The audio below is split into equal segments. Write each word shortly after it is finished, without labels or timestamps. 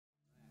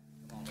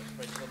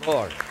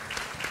Lord.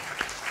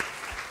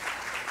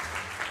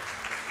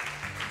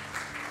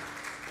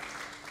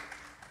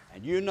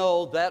 And you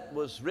know that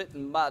was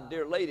written by a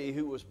dear lady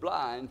who was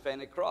blind,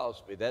 Fanny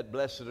Crosby, that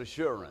blessed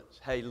assurance.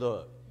 Hey,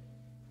 look,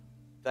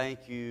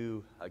 thank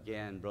you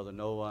again, Brother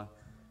Noah.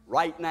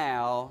 Right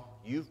now,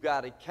 you've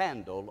got a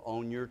candle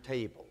on your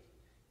table.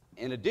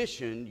 In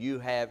addition, you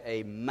have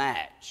a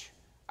match.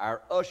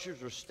 Our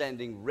ushers are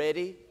standing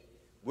ready.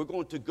 We're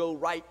going to go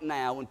right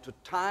now into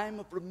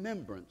time of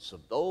remembrance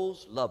of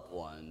those loved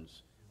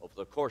ones over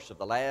the course of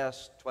the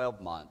last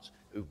 12 months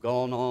who've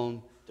gone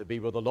on to be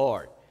with the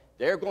Lord.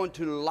 They're going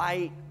to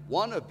light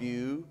one of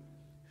you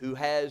who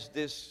has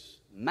this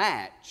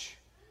match.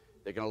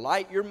 They're going to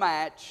light your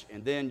match,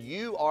 and then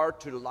you are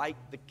to light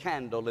the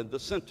candle in the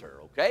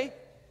center, okay?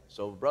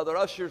 So Brother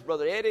Ushers,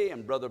 Brother Eddie,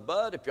 and Brother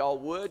Bud, if y'all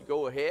would,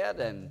 go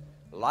ahead and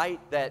light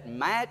that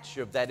match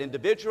of that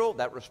individual,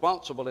 that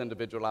responsible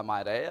individual, I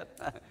might add,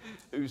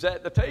 who's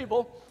at the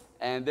table,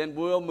 and then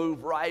we'll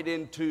move right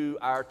into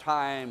our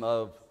time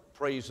of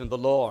praising the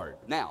Lord.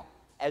 Now,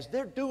 as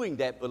they're doing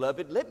that,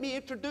 beloved, let me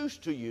introduce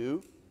to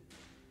you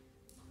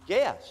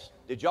guests.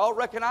 Did y'all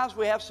recognize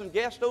we have some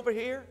guests over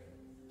here?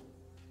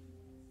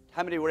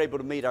 How many were able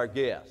to meet our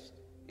guests?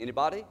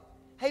 Anybody?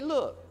 Hey,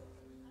 look,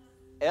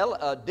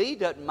 Dee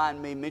doesn't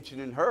mind me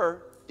mentioning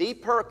her. Dee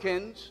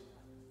Perkins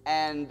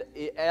and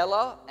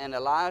Ella and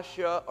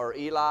Elisha or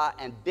Eli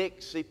and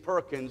Dixie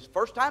Perkins,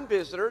 first-time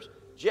visitors,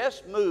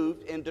 just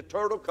moved into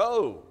Turtle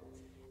Cove.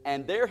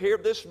 And they're here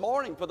this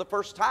morning for the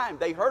first time.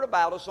 They heard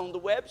about us on the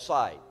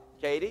website.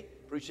 Katie,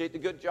 appreciate the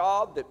good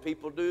job that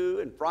people do,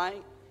 and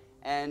Frank.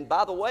 And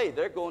by the way,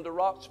 they're going to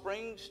Rock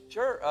Springs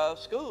Church,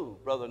 School,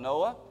 Brother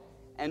Noah.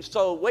 And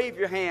so wave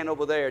your hand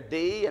over there,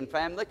 Dee and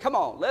family. Come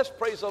on, let's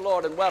praise the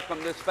Lord and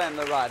welcome this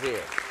family right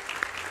here.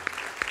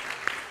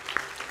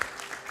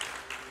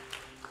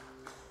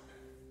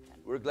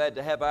 We're glad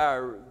to have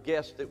our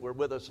guests that were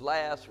with us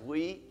last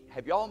week.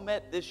 Have y'all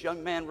met this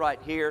young man right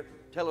here?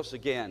 Tell us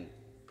again.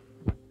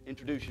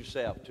 Introduce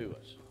yourself to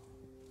us.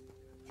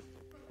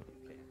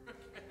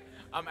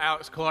 I'm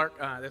Alex Clark.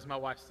 This is my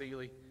wife,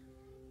 Celie.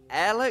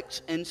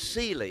 Alex and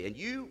Celie. And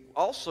you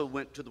also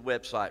went to the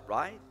website,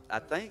 right? I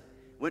think.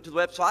 Went to the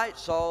website,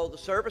 saw the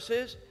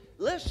services.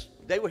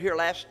 They were here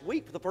last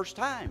week for the first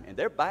time, and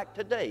they're back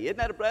today. Isn't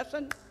that a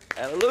blessing?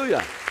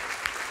 Hallelujah.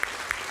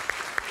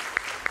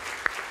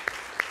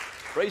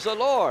 Praise the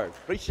Lord.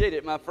 Appreciate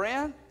it, my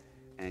friend.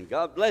 And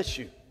God bless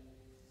you.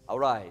 All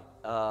right.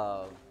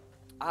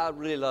 I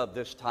really love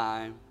this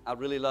time. I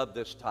really love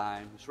this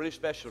time. It's really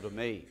special to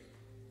me.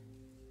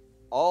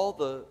 All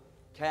the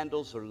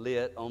candles are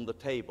lit on the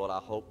table, I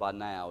hope, by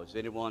now. Does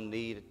anyone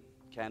need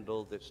a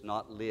candle that's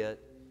not lit?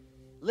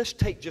 Let's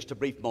take just a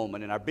brief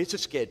moment in our busy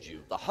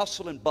schedule, the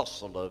hustle and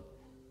bustle of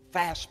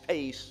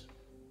fast-paced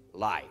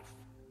life.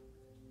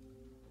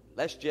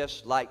 Let's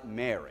just, like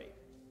Mary,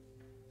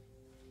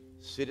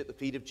 sit at the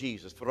feet of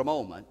Jesus for a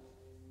moment.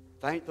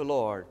 Thank the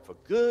Lord for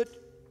good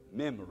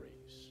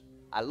memories.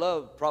 I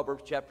love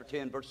Proverbs chapter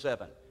 10, verse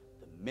 7.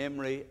 The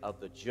memory of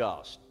the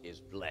just is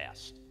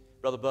blessed.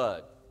 Brother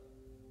Bud,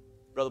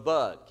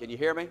 can you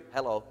hear me?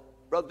 Hello.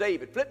 Brother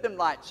David, flip them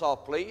lights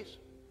off, please.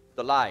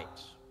 The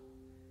lights.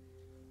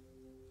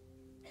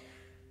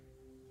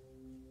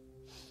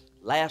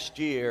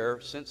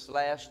 Since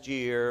last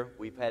year,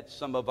 we've had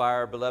some of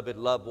our beloved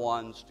loved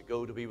ones to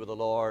go to be with the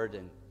Lord.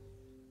 And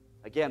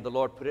again, the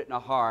Lord put it in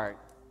our heart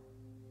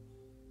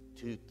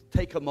to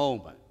take a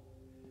moment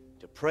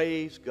to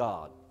praise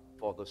God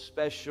for the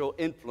special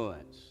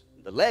influence,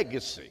 the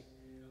legacy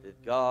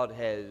that God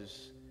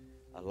has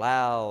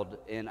allowed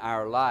in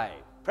our life.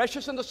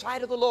 Precious in the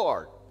sight of the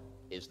Lord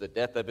is the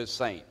death of his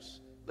saints.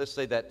 Let's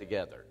say that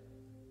together.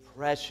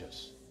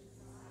 Precious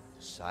in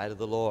the sight of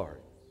the Lord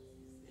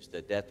is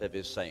the death of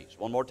his saints.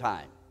 One more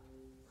time.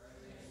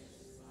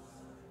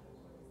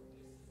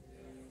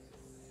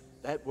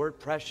 That word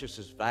precious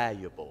is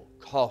valuable,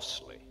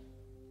 costly.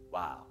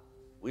 Wow.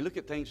 We look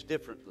at things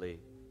differently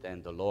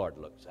than the Lord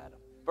looks at them.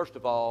 First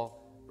of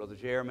all, Brother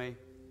Jeremy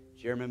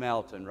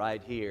Melton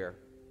right here,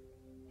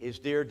 his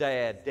dear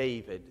dad,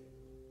 David.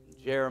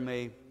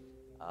 Jeremy,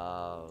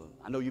 I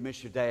know you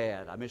miss your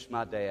dad. I miss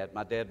my dad.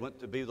 My dad went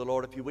to be with the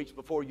Lord a few weeks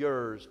before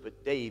yours,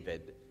 but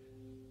David.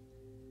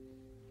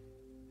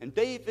 And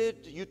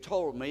David, you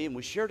told me, and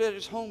we shared it at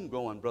his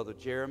homegoing, Brother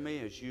Jeremy,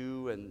 as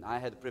you and I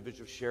had the privilege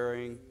of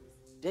sharing.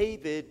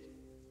 David,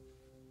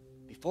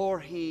 before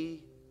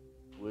he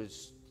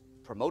was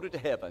promoted to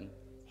heaven,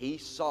 he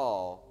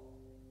saw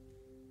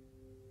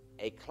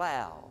a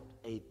cloud,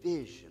 a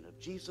vision of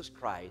Jesus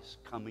Christ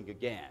coming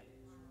again.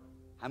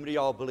 How many of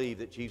y'all believe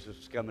that Jesus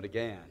is coming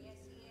again? Yes,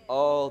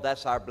 oh,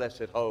 that's our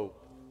blessed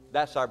hope.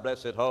 That's our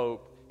blessed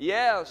hope.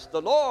 Yes,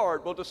 the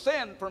Lord will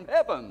descend from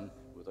heaven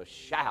with a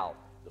shout,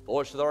 the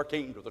voice of the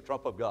archangel, the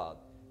trump of God.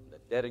 The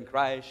dead in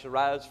Christ shall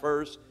rise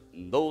first,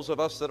 and those of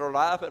us that are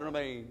alive and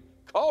remain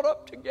caught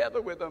up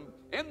together with them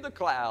in the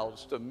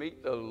clouds to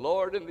meet the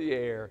Lord in the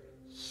air.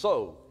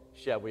 So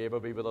shall we ever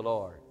be with the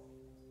Lord.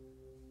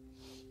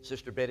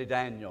 Sister Betty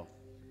Daniel,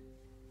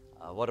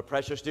 what a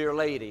precious dear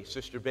lady,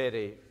 Sister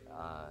Betty.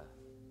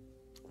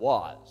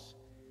 was,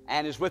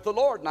 and is with the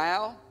Lord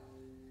now.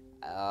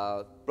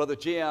 Brother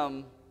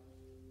Jim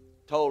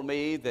told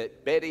me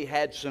that Betty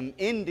had some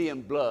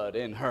Indian blood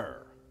in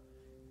her.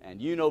 And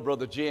you know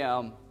Brother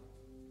Jim.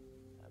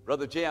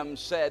 Brother Jim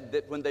said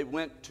that when they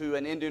went to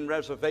an Indian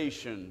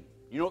reservation,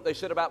 you know what they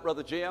said about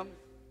Brother Jim?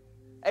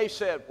 They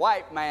said,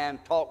 white man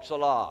talks a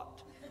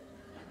lot.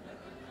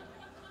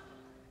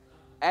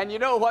 And you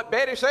know what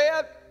Betty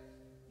said?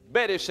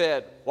 Betty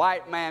said,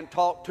 white man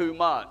talk too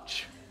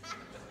much.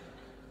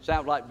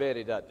 Sounds like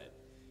Betty, doesn't it?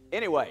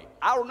 Anyway,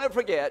 I will never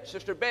forget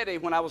Sister Betty,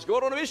 when I was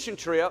going on a mission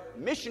trip,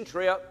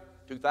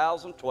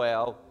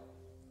 2012,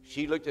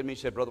 she looked at me and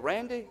said, Brother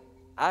Randy,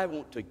 I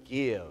want to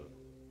give,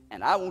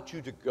 and I want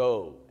you to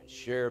go and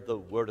share the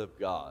Word of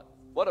God.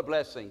 What a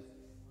blessing.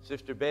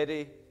 Sister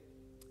Betty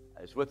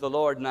is with the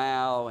Lord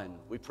now, and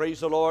we praise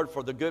the Lord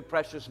for the good,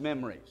 precious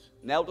memories.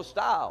 Nelda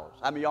Stiles.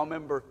 How many of y'all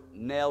remember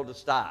Nelda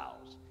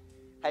Stiles?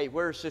 Hey,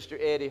 where's Sister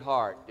Eddie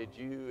Hart?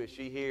 Is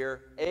she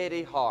here?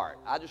 Eddie Hart.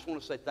 I just want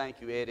to say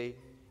thank you, Eddie.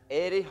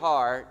 Eddie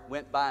Hart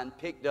went by and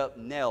picked up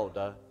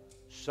Nelda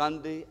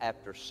Sunday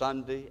after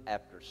Sunday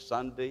after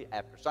Sunday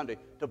after Sunday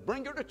to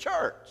bring her to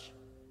church.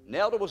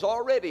 Nelda was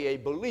already a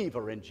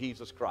believer in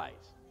Jesus Christ.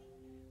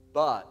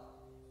 But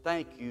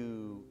thank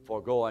you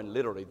for going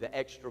literally the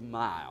extra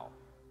mile.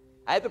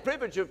 I had the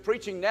privilege of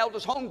preaching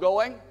Nelda's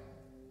homegoing,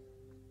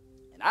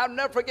 and I'll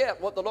never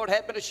forget what the Lord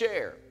had me to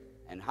share.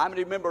 And how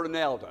many remember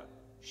Nelda?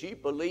 She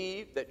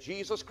believed that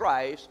Jesus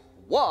Christ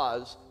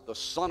was the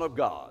Son of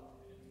God.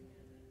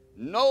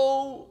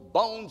 No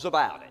bones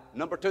about it.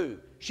 Number two,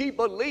 she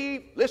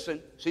believed,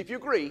 listen, see if you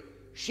agree,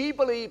 she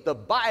believed the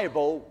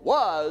Bible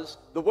was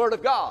the Word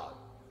of God.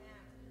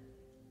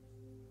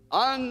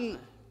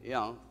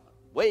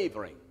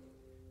 Wavering.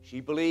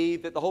 She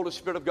believed that the Holy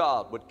Spirit of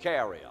God would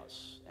carry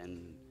us.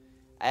 And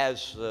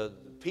as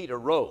Peter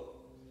wrote,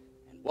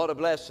 and what a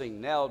blessing,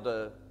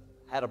 Nelda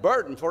had a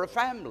burden for her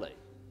family.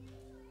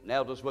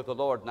 Nelda's with the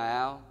Lord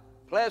now.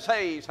 Ples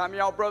Hayes, how many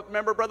of y'all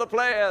remember Brother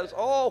Ples?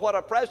 Oh, what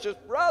a precious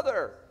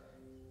brother.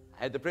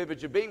 I had the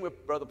privilege of being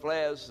with Brother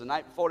Ples the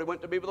night before he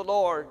went to be with the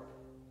Lord.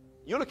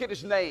 You look at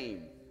his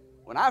name.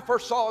 When I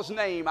first saw his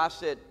name, I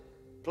said,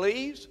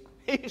 please?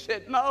 He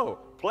said, no,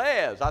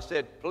 Ples. I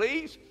said,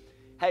 please?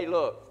 Hey,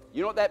 look,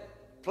 you know what that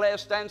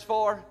Ples stands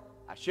for?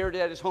 I shared it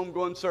at his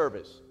homegoing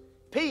service.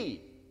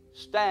 P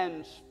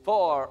stands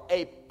for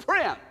a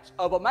prince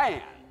of a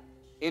man.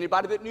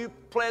 Anybody that knew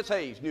Ples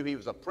Hayes knew he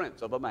was a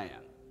prince of a man.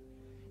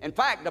 In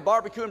fact, the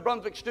barbecue and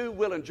Brunswick stew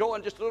we'll enjoy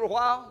in just a little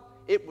while.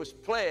 It was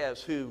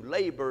Ples who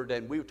labored,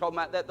 and we were talking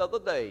about that the other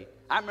day.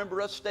 I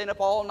remember us staying up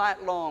all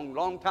night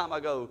long time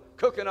ago,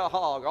 cooking a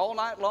hog all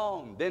night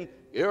long. Then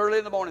early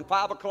in the morning,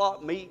 5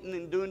 o'clock, meeting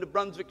and doing the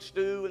Brunswick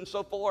stew and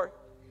so forth.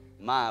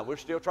 We're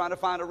still trying to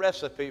find a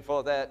recipe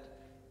for that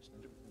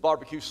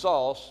barbecue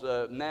sauce.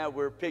 Now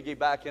we're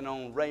piggybacking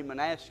on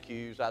Raymond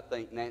Askew's, I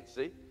think,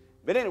 Nancy.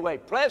 But anyway,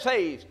 Ples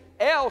Hayes.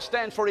 L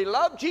stands for he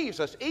loved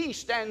Jesus. E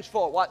stands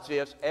for, what's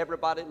this?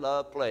 Everybody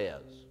loved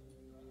Ples.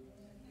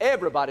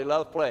 Everybody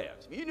loved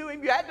Ples. If you knew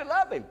him, you had to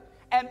love him.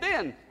 And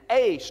then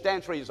A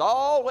stands for he's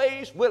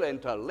always willing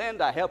to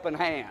lend a helping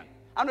hand.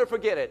 I'll never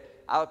forget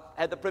it. I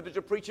had the privilege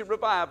of preaching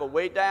revival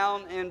way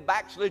down in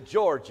Baxley,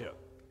 Georgia,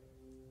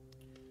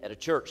 at a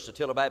church,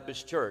 Satilla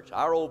Baptist Church.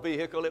 Our old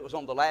vehicle, it was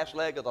on the last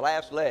leg of the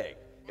last leg.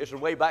 It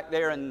was way back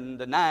there in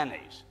the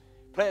 90s.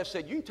 Ples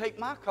said, you can take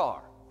my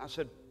car. I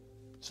said,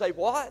 say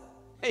what?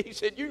 He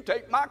said, you can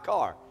take my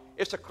car.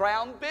 It's a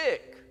Crown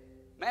Vic.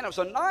 Man, it was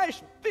a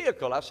nice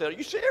vehicle. I said, are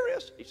you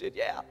serious? He said,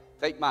 yeah,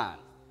 take mine.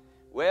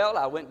 Well,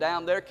 I went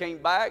down there, came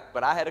back,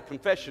 but I had a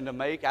confession to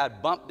make. I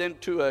bumped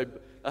into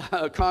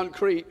a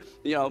concrete,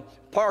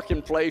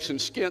 parking place and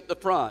skint the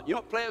front. You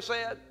know what Ples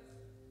said?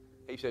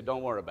 He said,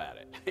 don't worry about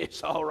it.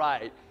 It's all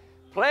right.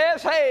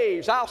 Ples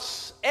Hayes,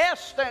 S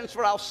stands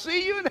for I'll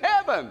see you in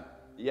heaven.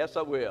 Yes,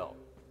 I will.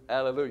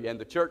 Hallelujah. And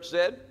the church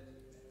said,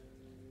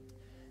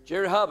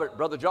 Jerry Hubbard,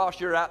 Brother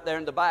Josh, you're out there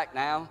in the back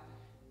now.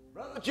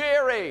 Brother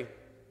Jerry,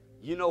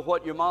 you know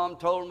what your mom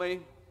told me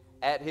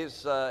at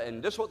his,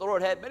 and this is what the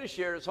Lord had me to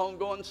share at his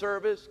homegoing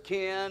service.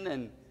 Ken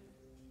and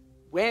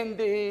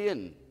Wendy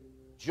and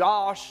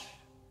Josh,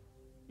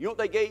 you know what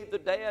they gave the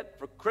dad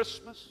for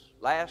Christmas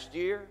last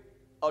year?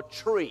 A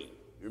tree.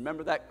 You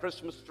remember that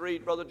Christmas tree,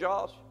 Brother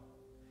Josh?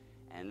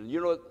 And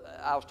you know,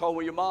 I was talking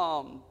with your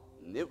mom,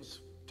 and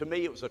to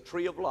me, it was a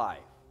tree of life.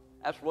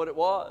 That's what it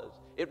was.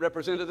 It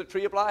represented the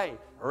tree of life.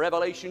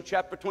 Revelation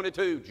chapter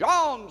 22.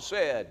 John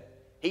said,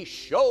 he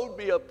showed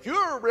me a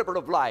pure river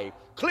of life,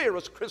 clear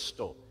as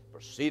crystal,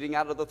 proceeding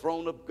out of the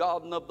throne of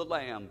God and of the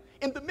Lamb.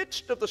 In the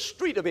midst of the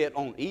street of it,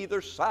 on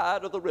either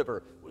side of the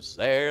river, was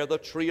there the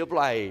tree of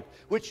life,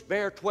 which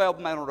bare 12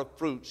 manner of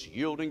fruits,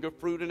 yielding a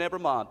fruit in every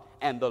month.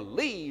 And the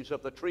leaves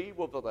of the tree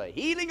were for the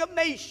healing of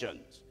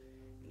nations.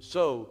 And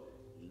so,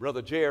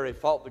 Brother Jerry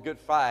fought the good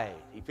fight.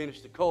 He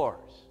finished the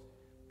course.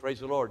 Praise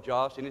the Lord,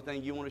 Josh.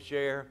 Anything you want to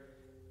share?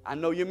 I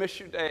know you miss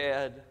your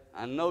dad.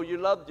 I know you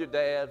loved your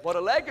dad. What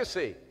a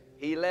legacy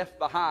he left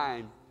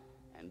behind.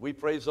 And we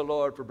praise the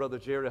Lord for Brother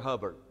Jerry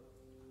Hubbard.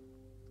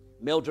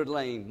 Mildred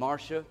Lane,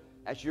 Marcia,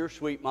 That's your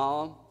sweet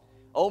mom.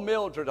 Old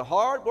Mildred, a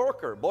hard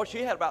worker. Boy,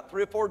 she had about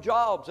 3 or 4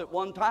 jobs at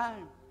one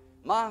time.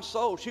 My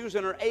soul, she was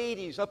in her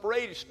 80s, upper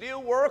 80s,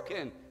 still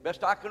working,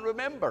 best I can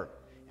remember.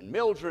 And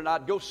Mildred,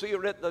 I'd go see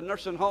her at the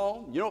nursing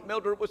home. You know what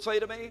Mildred would say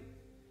to me?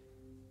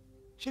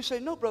 She'd say,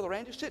 no, Brother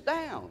Randy, sit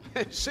down.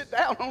 Sit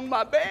down on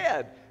my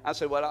bed. I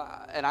said,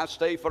 well, and I'd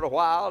stay for a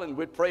while, and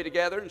we'd pray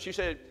together. And she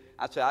said,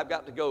 I'd say, I've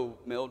got to go,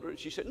 Mildred.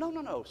 She said,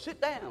 no,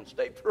 sit down.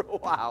 Stay for a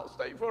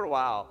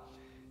while.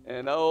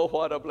 And oh,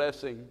 what a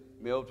blessing,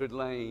 Mildred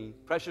Lane.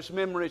 Precious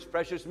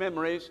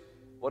memories.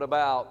 What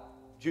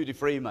about Judy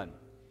Freeman?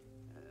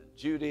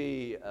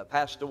 Judy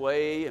passed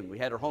away, and we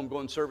had her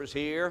homegoing service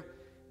here.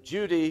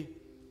 Judy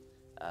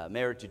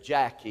married to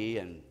Jackie,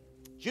 and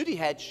Judy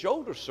had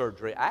shoulder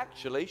surgery.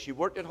 Actually, she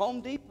worked at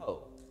Home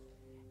Depot.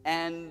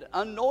 And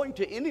unknowing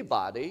to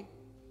anybody,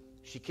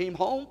 she came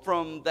home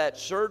from that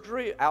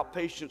surgery,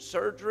 outpatient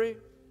surgery.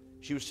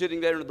 She was sitting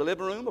there in the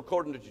living room,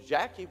 according to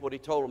Jackie, what he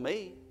told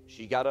me.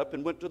 She got up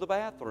and went to the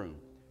bathroom.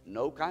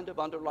 No kind of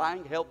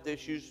underlying health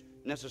issues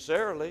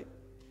necessarily.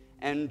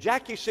 And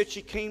Jackie said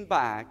she came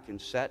back and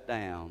sat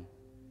down.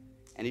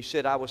 And he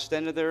said, I was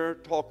standing there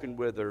talking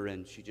with her,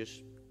 and she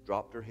just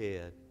dropped her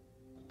head.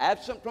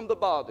 Absent from the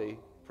body,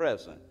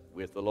 present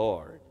with the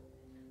Lord.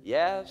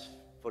 Yes,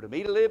 for to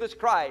me to live is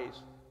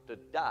Christ, to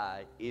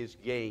die is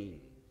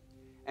gain.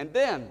 And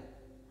then,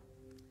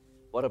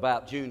 what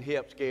about June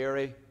Hips,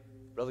 Gary?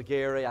 Brother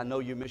Gary, I know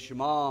you miss your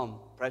mom,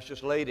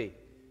 precious lady.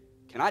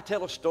 Can I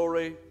tell a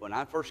story? When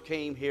I first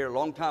came here a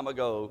long time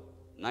ago,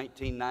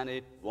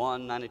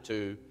 1991,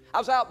 92, I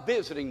was out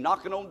visiting,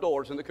 knocking on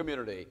doors in the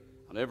community.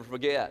 I'll never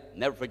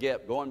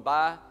forget going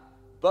by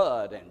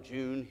Bud and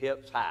June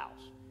Hips'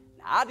 house.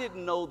 Now, I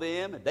didn't know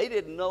them, and they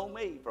didn't know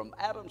me from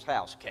Adam's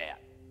house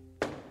cat.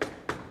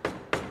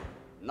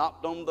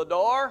 Knocked on the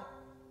door,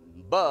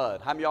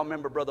 Bud. How many of y'all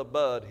remember Brother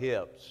Bud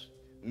Hips?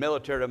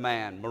 Military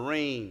man,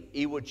 Marine,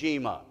 Iwo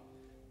Jima.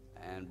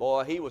 And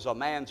boy, he was a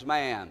man's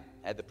man.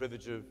 Had the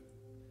privilege of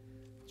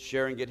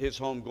sharing at his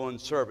homegoing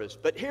service.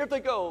 But here they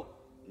go.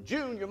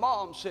 June, your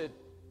mom said,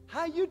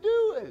 how you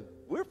doing?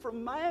 We're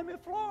from Miami,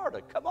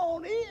 Florida. Come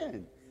on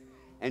in.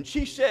 And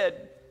she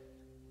said,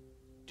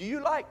 do you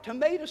like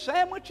tomato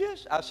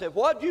sandwiches? I said,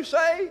 what'd you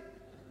say?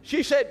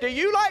 She said, do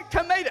you like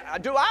tomato?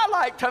 Do I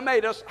like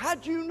tomatoes?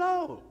 How'd you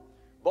know?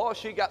 Boy,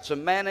 she got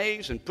some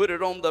mayonnaise and put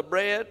it on the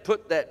bread,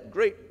 put that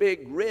great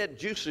big red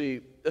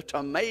juicy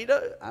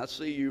tomato. I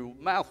see you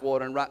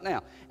mouth-watering right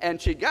now. And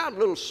she got a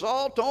little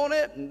salt on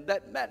it, and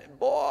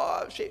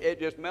boy, it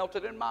just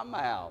melted in my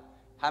mouth.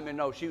 How many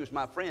know she was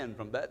my friend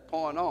from that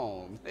point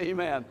on?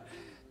 Amen.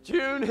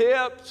 June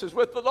Hips is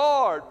with the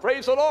Lord.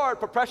 Praise the Lord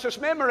for precious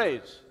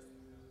memories.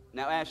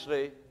 Now,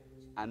 Ashley,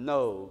 I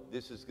know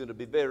this is going to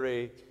be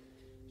very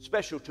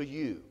special to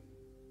you.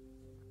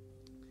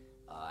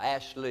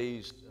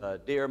 Ashley's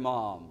dear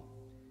mom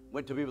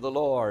went to be with the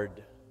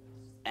Lord,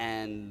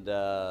 and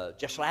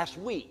just last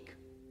week,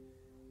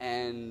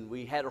 and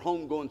we had her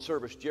homegoing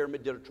service. Jeremy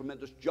did a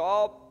tremendous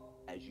job,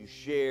 as you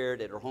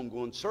shared at her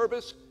homegoing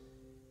service.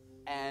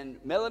 And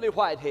Melanie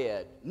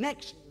Whitehead,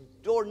 next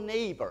door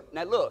neighbor.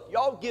 Now look,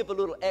 y'all give a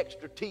little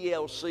extra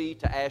TLC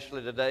to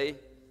Ashley today.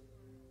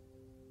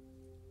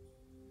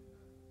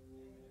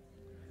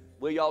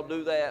 Will y'all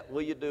do that?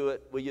 Will you do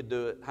it? Will you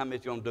do it? How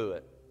many's going to do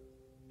it?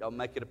 Y'all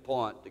make it a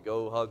point to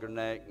go hug her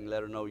neck and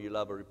let her know you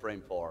love her, you're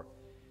praying for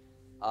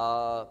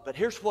her. But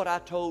here's what I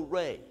told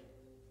Ray,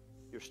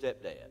 your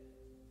stepdad.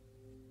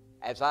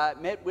 As I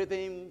met with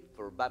him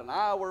for about an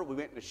hour, we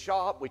went in the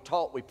shop, we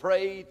talked, we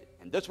prayed,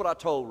 and this is what I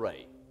told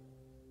Ray.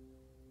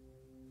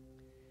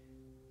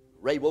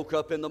 Ray woke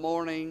up in the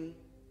morning.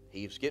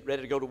 He was getting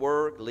ready to go to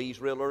work,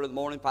 leaves real early in the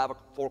morning, 4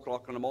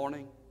 o'clock in the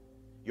morning.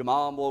 Your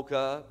mom woke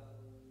up,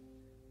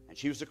 and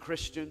she was a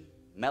Christian,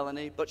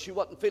 Melanie, but she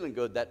wasn't feeling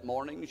good that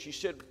morning. She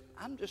said,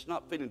 I'm just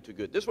not feeling too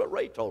good. This is what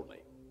Ray told me.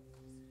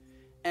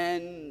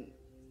 And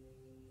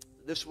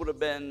this would have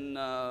been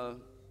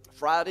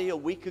Friday a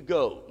week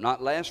ago.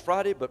 Not last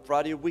Friday, but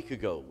Friday a week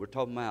ago. We're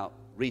talking about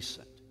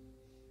recent.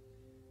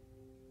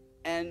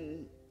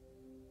 And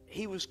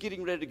he was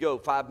getting ready to go.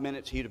 5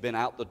 minutes, he'd have been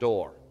out the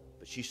door.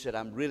 But she said,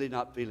 I'm really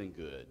not feeling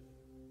good.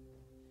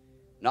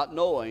 Not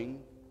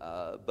knowing,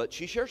 but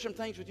she shared some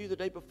things with you the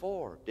day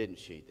before, didn't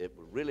she? That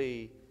were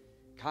really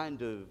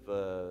kind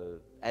of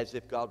as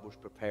if God was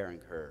preparing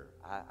her.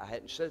 I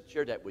hadn't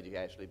shared that with you,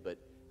 Ashley, but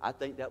I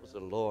think that was the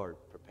Lord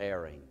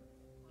preparing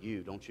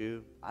you, don't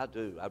you? I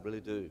do. I really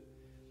do.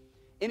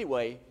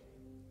 Anyway,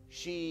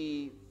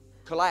 she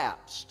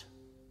collapsed.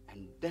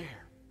 And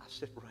there, I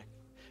said,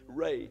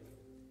 Ray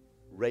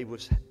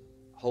was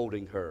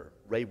holding her.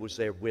 Ray was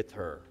there with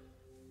her.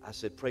 I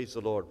said, praise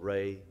the Lord,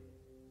 Ray.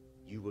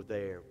 You were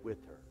there with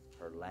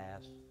her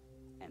last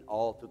and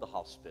all through the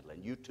hospital.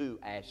 And you too,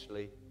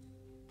 Ashley.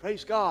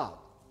 Praise God.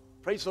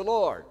 Praise the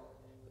Lord.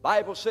 The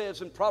Bible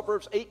says in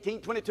Proverbs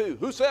 18:22,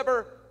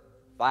 whosoever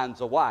finds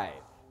a wife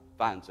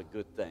finds a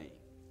good thing.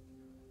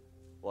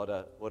 What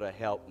a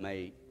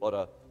helpmate. What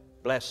a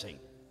blessing.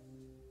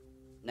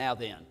 Now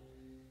then,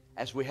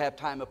 as we have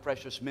time of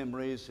precious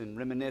memories and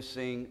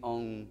reminiscing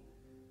on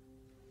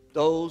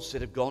those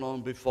that have gone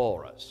on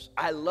before us.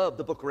 I love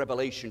the book of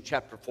Revelation,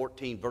 chapter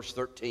 14, verse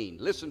 13.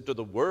 Listen to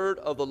the word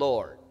of the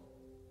Lord.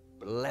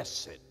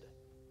 Blessed,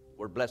 the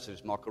word blessed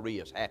is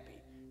Makarios,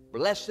 happy.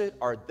 Blessed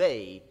are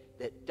they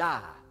that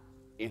die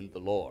in the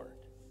Lord.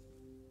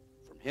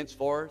 From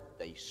henceforth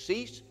they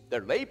cease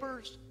their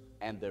labors,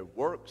 and their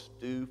works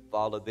do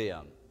follow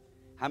them.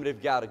 How many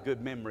have got a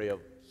good memory of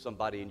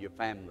somebody in your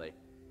family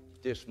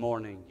this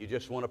morning? You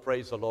just want to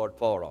praise the Lord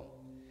for them.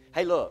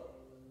 Hey, look,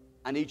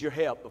 I need your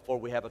help before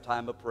we have a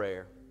time of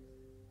prayer.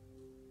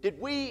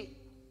 Did we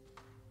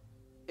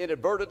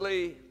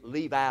inadvertently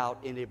leave out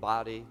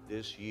anybody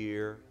this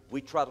year?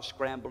 We try to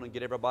scramble and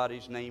get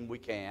everybody's name we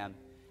can.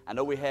 I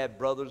know we have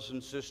brothers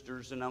and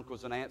sisters and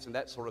uncles and aunts and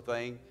that sort of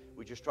thing.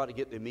 We just try to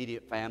get the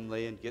immediate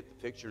family and get the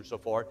picture and so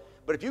forth.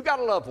 But if you got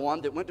a loved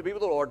one that went to be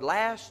with the Lord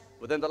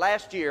within the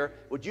last year,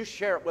 would you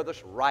share it with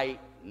us right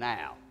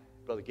now?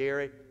 Brother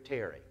Gary,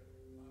 Terry.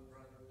 My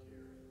brother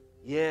Terry.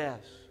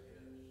 Yes.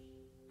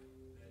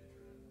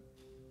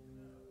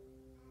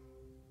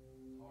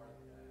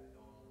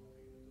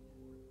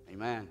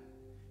 Amen.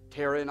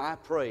 Terry and I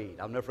prayed.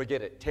 I'll never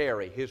forget it.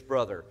 Terry, his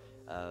brother,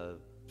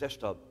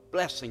 just a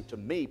blessing to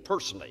me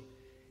personally.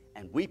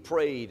 And we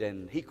prayed,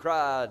 and he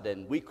cried,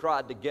 and we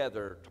cried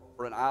together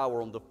for an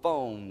hour on the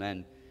phone.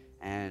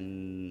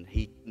 And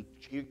he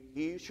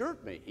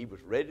assured me he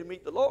was ready to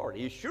meet the Lord.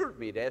 He assured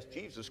me to ask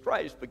Jesus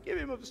Christ, forgive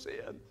him of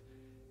sin.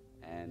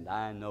 And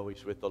I know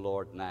he's with the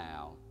Lord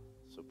now.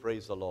 So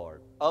praise the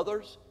Lord.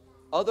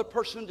 Other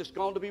person that's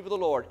gone to be with the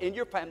Lord in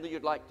your family,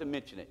 you'd like to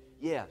mention it.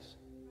 Yes.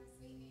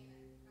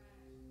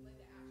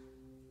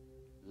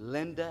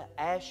 Linda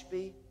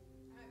Ashby.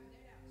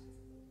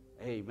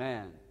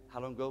 Amen. How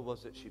long ago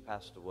was it she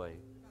passed away?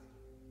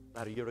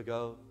 About a year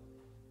ago?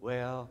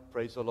 Well,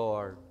 praise the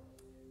Lord.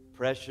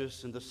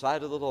 Precious in the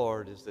sight of the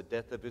Lord is the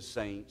death of his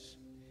saints.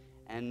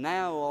 And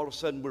now all of a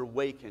sudden we're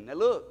waking. Now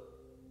look,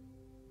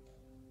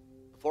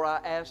 before I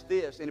ask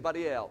this,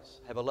 anybody else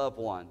have a loved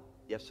one?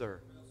 Yes,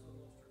 sir.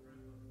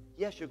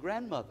 Yes, your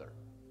grandmother.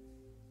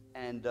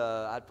 And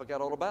I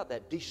forgot all about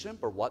that.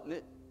 December, wasn't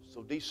it?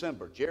 So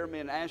December. Jeremy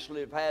and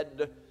Ashley have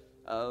had,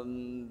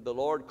 the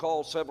Lord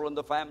called several in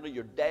the family,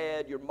 your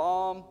dad, your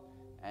mom,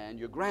 and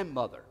your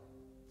grandmother.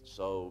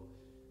 So,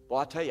 well,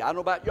 I tell you, I don't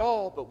know about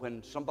y'all, but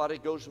when somebody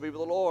goes to be with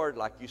the Lord,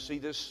 like you see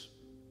this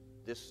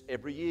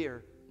every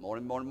year, more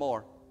and more and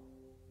more,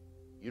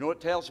 you know what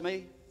it tells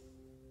me?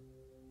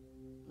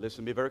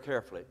 Listen to me very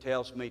carefully. It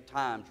tells me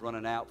time's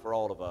running out for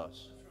all of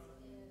us.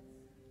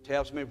 It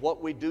tells me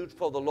what we do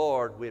for the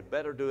Lord, we'd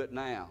better do it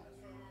now.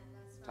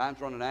 Time's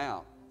running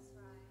out.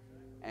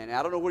 And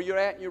I don't know where you're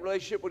at in your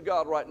relationship with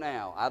God right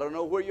now. I don't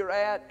know where you're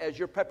at as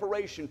your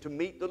preparation to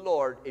meet the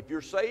Lord. If you're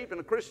saved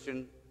and a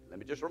Christian, let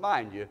me just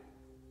remind you,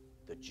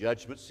 the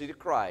judgment seat of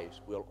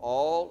Christ will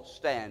all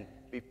stand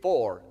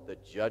before the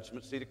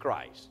judgment seat of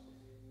Christ.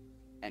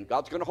 And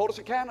God's going to hold us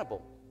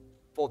accountable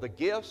for the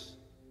gifts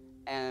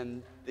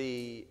and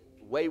the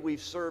way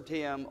we've served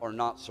him or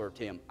not served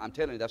him. I'm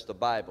telling you, that's the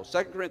Bible.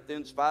 2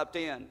 Corinthians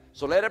 5:10.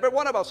 So let every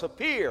one of us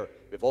appear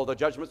before the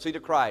judgment seat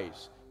of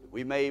Christ, that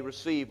we may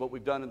receive what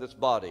we've done in this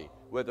body,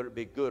 whether it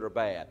be good or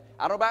bad.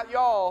 I don't know about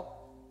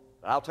y'all,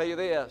 but I'll tell you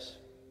this.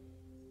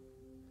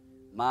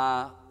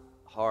 My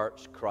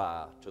heart's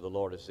cry to the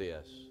Lord is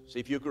this. See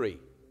if you agree.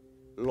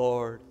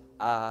 Lord,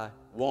 I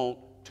want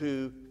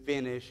to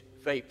finish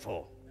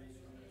faithful.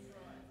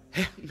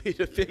 Help me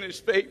to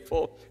finish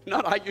faithful.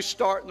 Not how you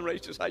start in the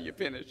race, just how you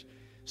finish.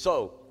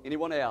 So,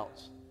 anyone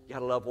else? You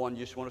got a loved one,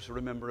 you just want us to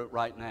remember it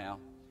right now.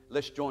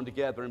 Let's join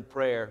together in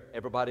prayer,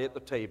 everybody at the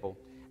table,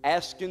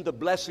 asking the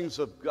blessings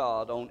of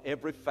God on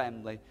every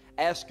family,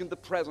 asking the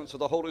presence of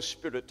the Holy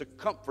Spirit to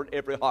comfort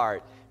every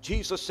heart.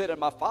 Jesus said, in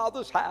my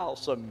Father's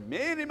house are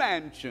many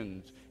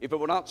mansions. If it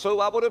were not so,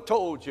 I would have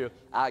told you.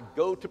 I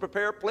go to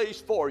prepare a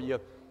place for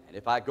you. And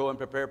if I go and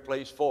prepare a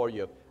place for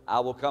you, I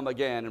will come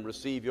again and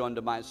receive you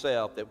unto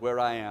myself, that where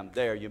I am,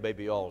 there you may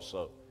be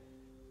also.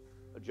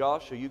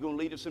 Josh, are you going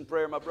to lead us in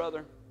prayer, my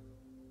brother?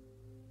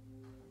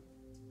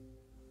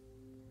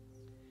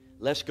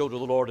 Let's go to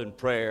the Lord in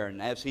prayer. And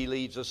as he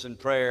leads us in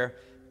prayer,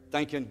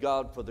 thanking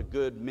God for the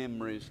good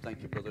memories.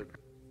 Thank you, Brother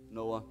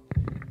Noah.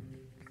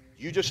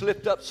 You just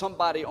lift up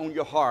somebody on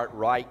your heart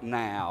right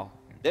now.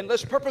 Then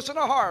let's purpose in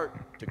our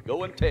heart to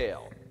go and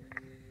tell.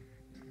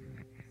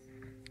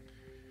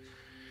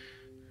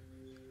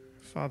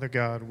 Father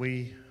God,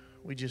 we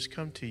just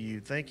come to you,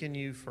 thanking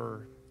you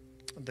for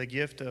the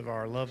gift of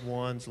our loved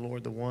ones,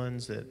 Lord, the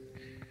ones that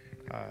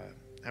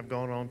have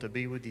gone on to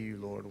be with you,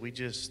 Lord. We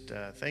just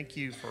thank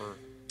you for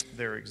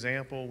their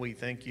example. We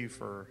thank you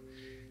for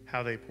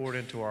how they poured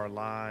into our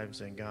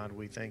lives. And God,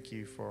 we thank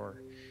you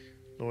for,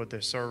 Lord,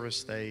 the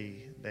service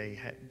they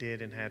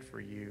did and had for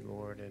you,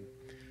 Lord. And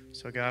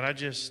so, God, I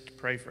just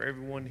pray for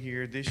everyone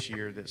here this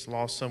year that's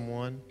lost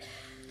someone,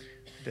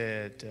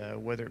 that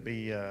whether it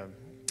be a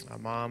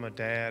mom, a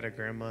dad, a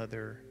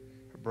grandmother,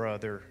 a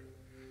brother,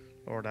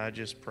 Lord, I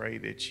just pray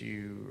that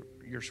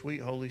your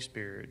sweet Holy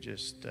Spirit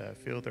just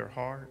fill their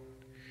heart.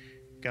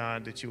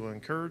 God, that you will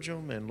encourage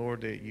them, and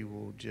Lord, that you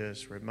will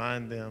just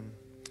remind them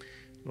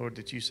Lord,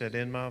 that you said,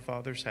 in my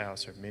Father's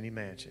house are many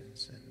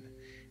mansions. And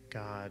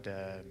God,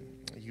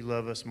 you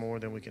love us more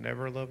than we can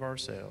ever love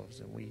ourselves.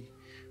 And we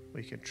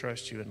can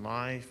trust you in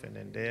life and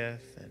in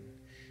death. And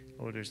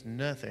Lord, there's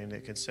nothing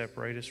that can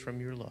separate us from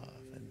your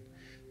love. And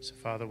so,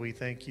 Father, we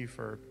thank you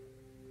for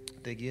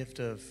the gift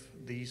of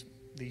these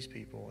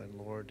people. And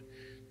Lord,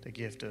 the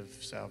gift of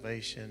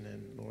salvation.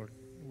 And Lord,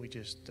 we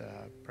just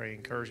pray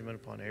encouragement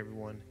upon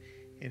everyone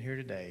in here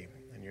today.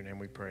 In your name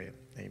we pray it.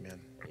 Amen.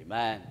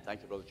 Amen.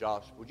 Thank you, Brother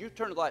Josh. Would you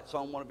turn the lights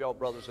on, one of y'all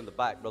brothers in the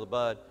back, Brother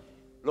Bud?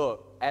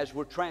 Look, as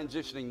we're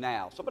transitioning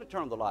now, somebody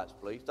turn on the lights,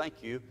 please.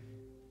 Thank you.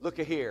 Look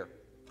at here.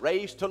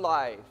 Raised to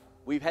life.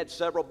 We've had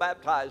several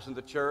baptized in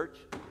the church.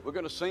 We're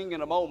going to sing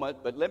in a moment,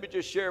 but let me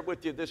just share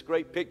with you this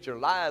great picture.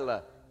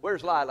 Lila.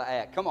 Where's Lila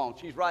at? Come on,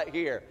 she's right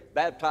here,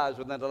 baptized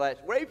within the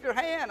last. Wave your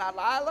hand,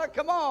 Lila.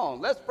 Come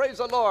on, let's praise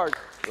the Lord.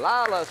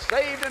 Lila,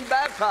 saved and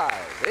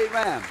baptized.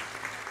 Amen.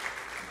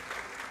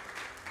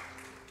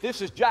 This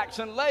is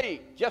Jackson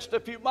Lake, just a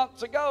few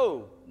months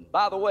ago.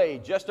 By the way,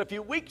 just a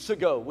few weeks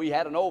ago, we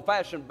had an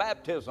old-fashioned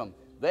baptism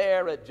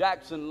there at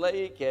Jackson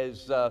Lake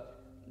as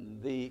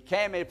the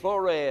Cami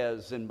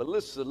Flores and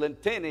Melissa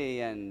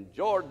Lentini and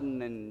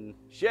Jordan and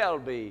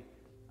Shelby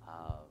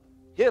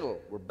Hiddle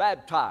were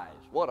baptized.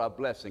 What a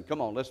blessing.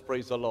 Come on, let's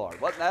praise the Lord.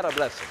 Wasn't that a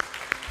blessing?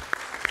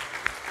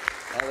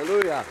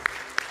 Hallelujah.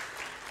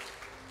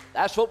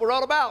 That's what we're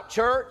all about,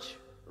 church.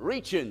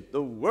 Reaching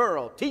the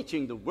world,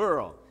 teaching the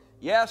world.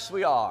 Yes,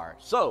 we are.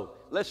 So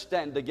let's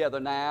stand together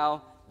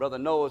now. Brother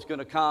Noah's going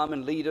to come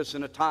and lead us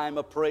in a time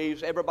of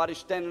praise. Everybody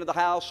standing in the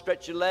house,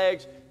 stretch your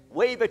legs.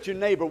 Wave at your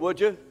neighbor, would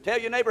you? Tell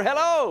your neighbor,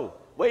 hello.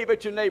 Wave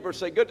at your neighbor.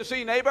 Say, good to see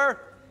you, neighbor.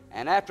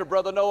 And after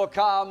Brother Noah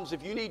comes,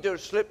 if you need to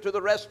slip to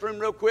the restroom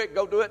real quick,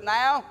 go do it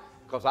now,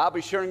 because I'll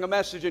be sharing a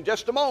message in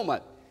just a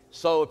moment.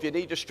 So if you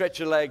need to stretch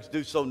your legs,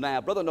 do so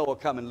now. Brother Noah,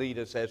 come and lead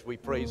us as we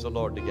praise the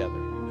Lord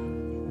together.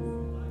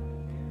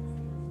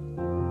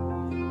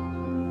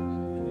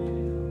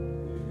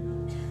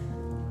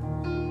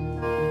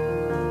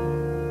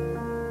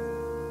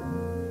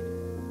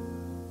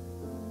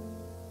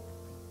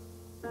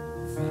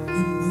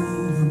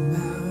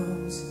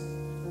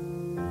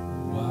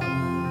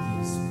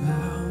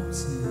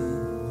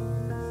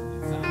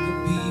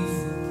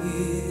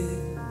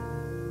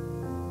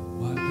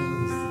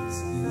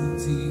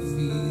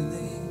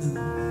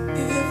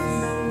 If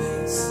you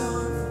make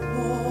some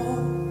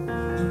more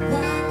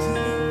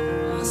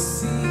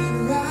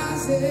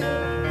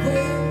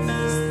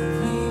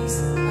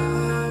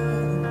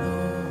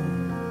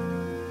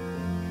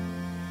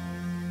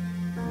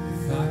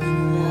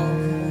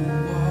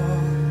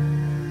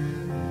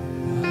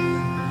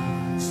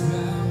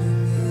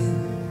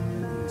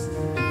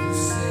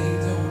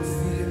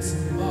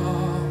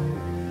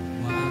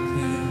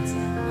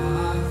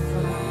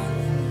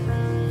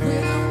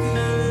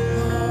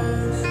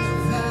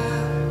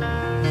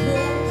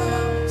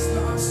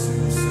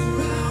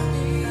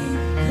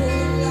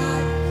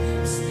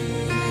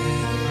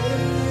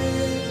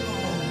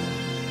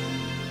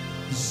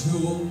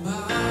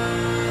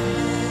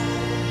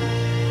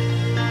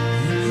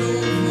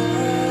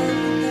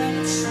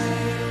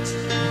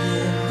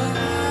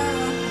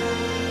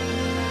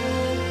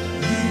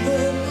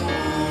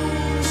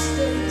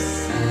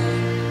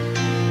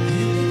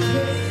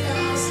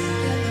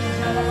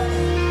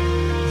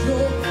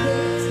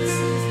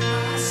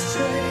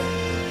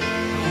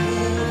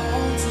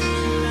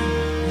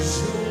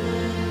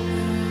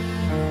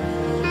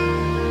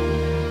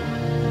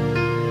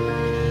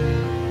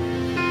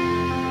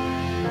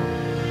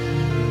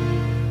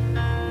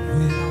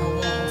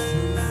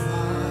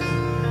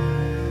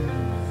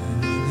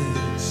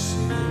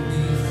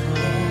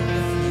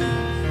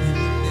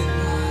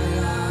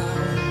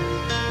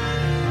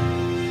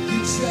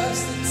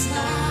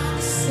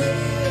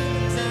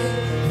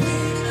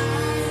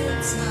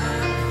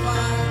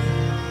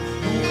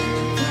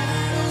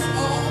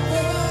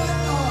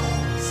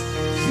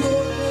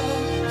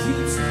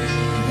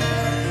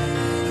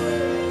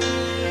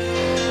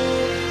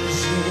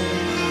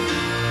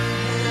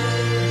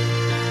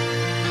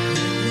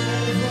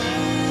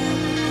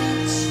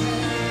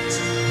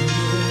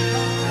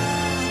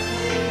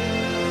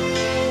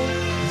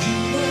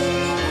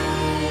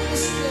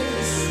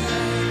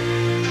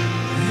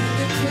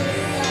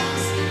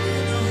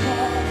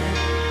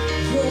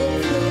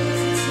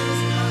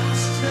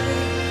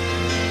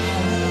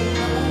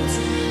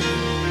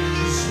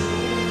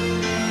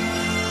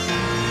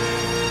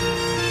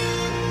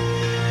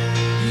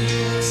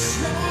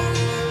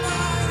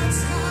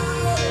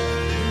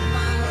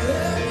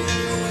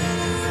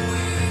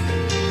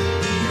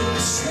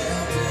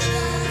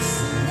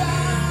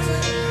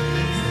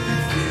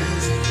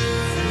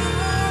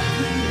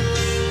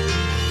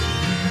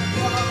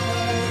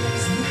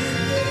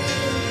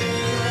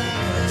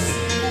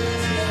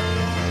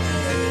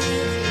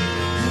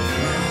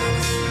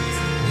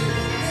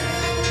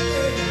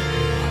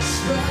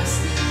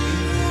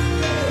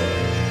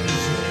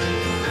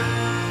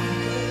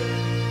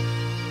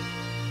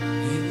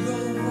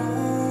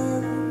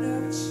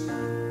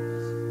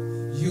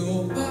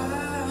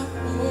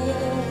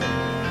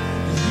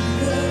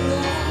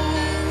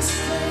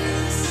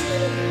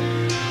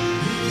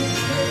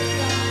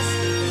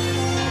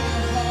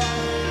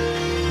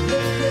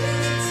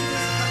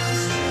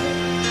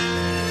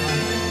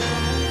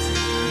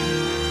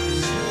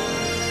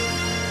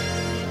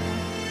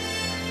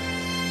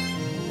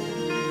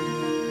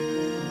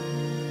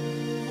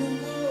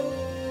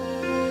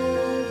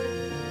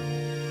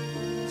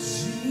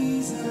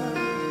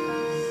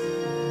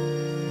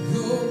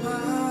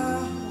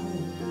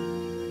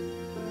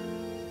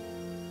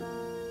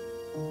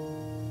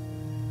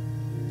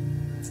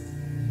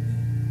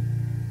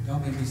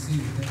may be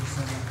seated. Thank you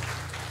so much.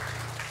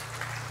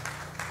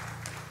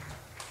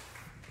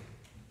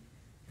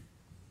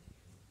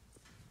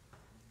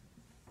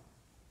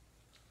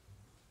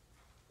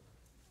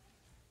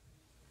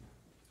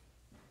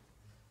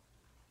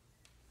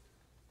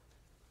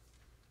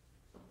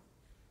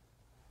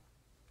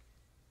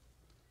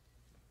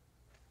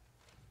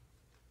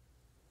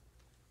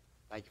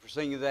 Thank you for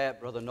singing that,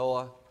 Brother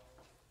Noah.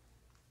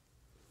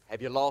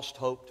 Have you lost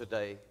hope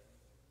today?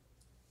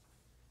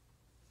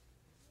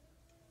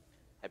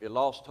 Have you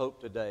lost hope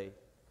today?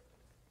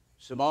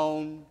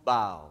 Simone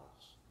Biles,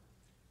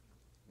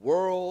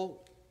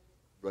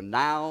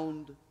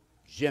 world-renowned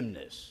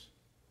gymnast,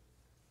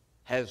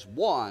 has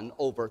won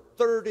over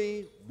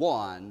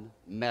 31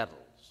 medals.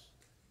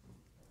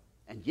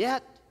 And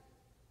yet,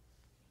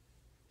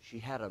 she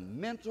had a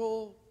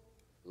mental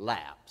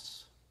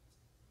lapse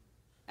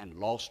and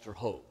lost her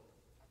hope.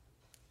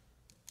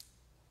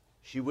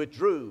 She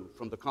withdrew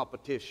from the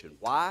competition.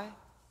 Why?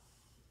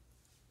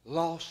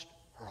 Lost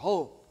her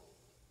hope.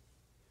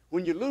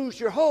 When you lose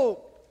your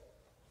hope,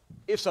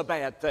 it's a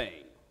bad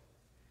thing.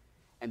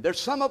 And there's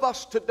some of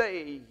us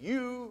today,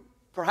 you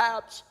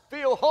perhaps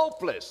feel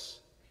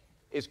hopeless.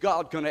 Is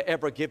God going to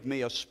ever give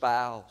me a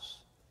spouse?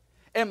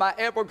 Am I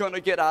ever going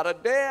to get out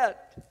of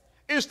debt?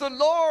 Is the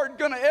Lord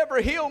going to ever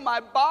heal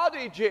my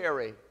body,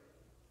 Jerry?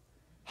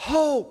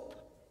 Hope.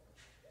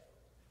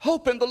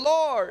 Hope in the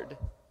Lord.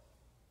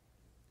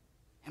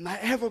 Am I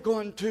ever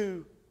going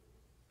to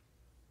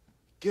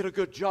get a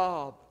good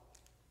job?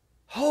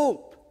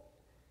 Hope.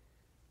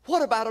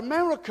 What about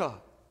America?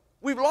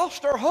 We've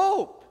lost our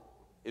hope.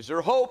 Is there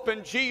hope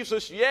in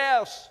Jesus?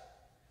 Yes.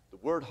 The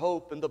word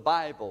hope in the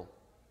Bible,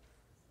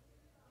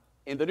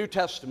 in the New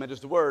Testament, is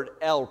the word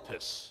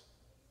elpis.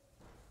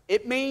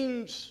 It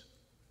means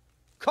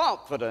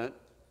confident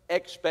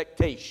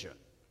expectation.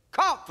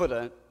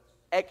 Confident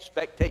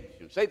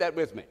expectation. Say that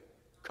with me.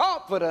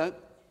 Confident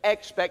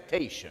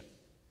expectation.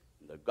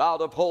 The God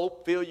of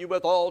hope fill you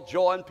with all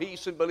joy and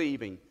peace in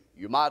believing.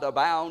 You might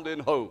abound in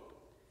hope.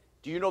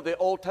 Do you know the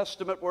Old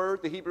Testament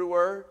word, the Hebrew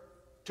word?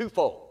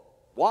 Twofold.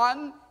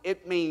 One,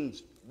 it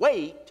means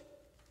wait.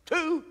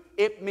 Two,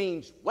 it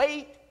means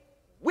wait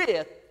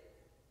with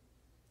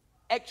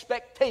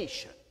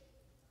expectation.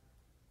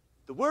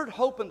 The word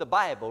hope in the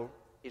Bible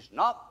is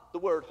not the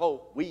word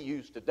hope we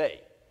use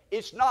today.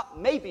 It's not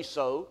maybe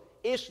so.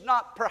 It's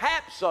not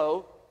perhaps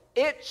so.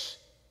 It's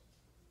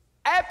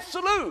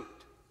absolute.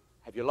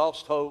 Have you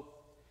lost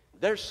hope?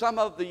 There's some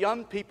of the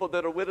young people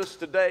that are with us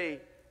today.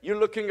 You're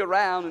looking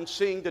around and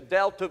seeing the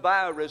Delta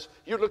virus.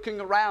 You're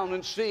looking around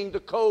and seeing the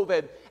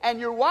COVID. And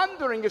you're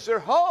wondering, is there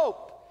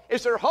hope?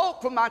 Is there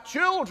hope for my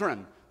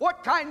children?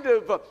 What kind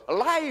of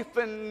life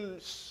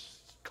and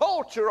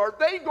culture are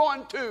they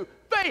going to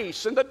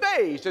face in the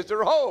days? Is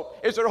there hope?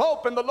 Is there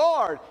hope in the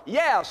Lord?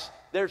 Yes,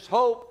 there's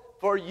hope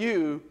for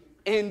you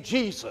in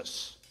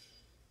Jesus.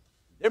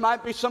 There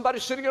might be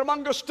somebody sitting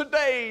among us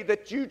today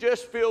that you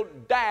just feel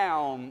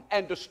down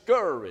and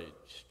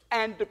discouraged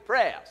and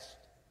depressed.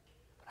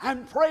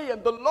 I'm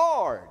praying the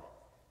Lord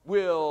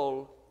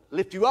will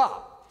lift you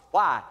up.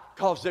 Why?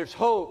 Because there's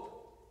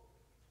hope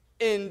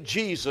in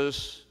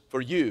Jesus for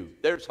you.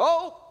 There's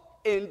hope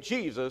in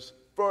Jesus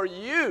for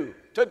you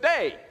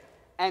today.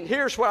 And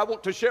here's what I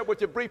want to share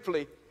with you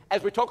briefly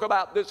as we talk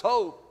about this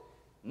hope.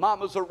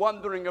 Mamas are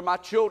wondering, are my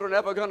children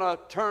ever going to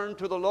turn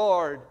to the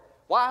Lord?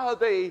 Why are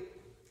they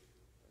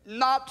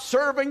not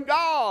serving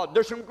God?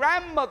 There's some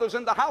grandmothers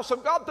in the house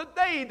of God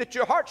today that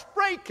your heart's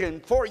breaking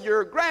for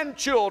your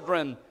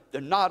grandchildren. They're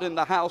not in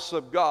the house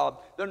of God.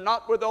 They're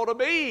not where they ought to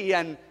be.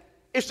 And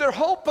is there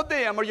hope for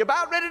them? Are you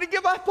about ready to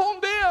give up on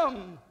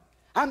them?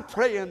 I'm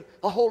praying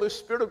the Holy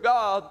Spirit of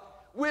God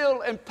will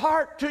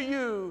impart to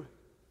you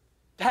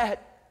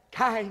that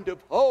kind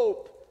of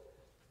hope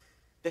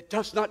that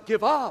does not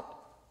give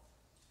up.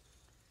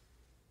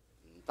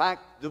 In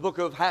fact, the book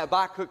of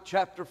Habakkuk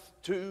chapter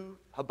 2,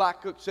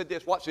 Habakkuk said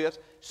this. Watch this.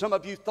 Some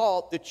of you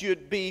thought that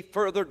you'd be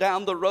further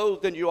down the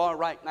road than you are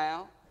right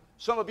now.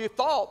 Some of you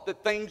thought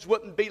that things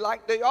wouldn't be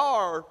like they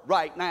are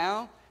right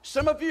now.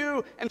 Some of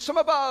you and some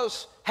of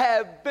us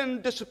have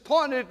been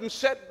disappointed and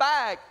set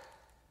back.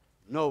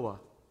 Noah,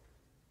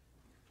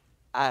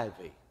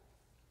 Ivy,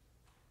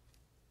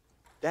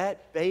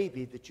 that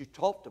baby that you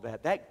talked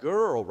about, that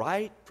girl,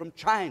 right, from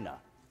China,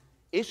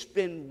 it's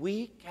been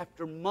week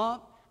after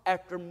month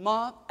after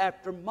month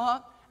after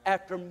month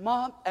after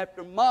month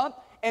after month,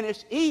 and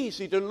it's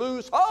easy to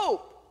lose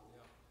hope.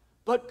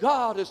 But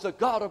God is the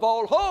God of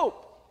all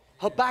hope.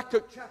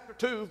 Habakkuk chapter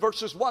 2,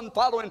 verses 1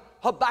 following,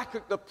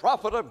 Habakkuk, the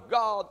prophet of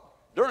God,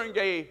 during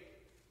a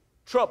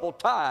troubled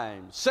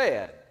time,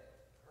 said,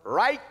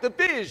 write the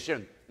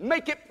vision,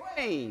 make it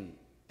plain,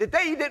 that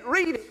they that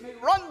read it may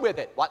run with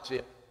it. Watch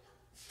it.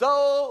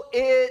 Though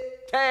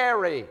it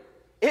tarry,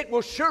 it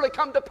will surely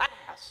come to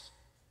pass.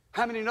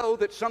 How many know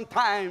that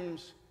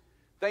sometimes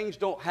things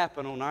don't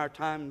happen on our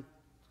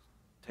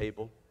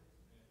timetable?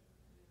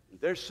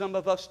 There's some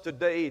of us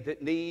today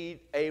that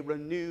need a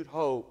renewed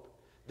hope,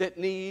 that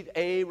need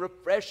a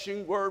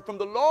refreshing word from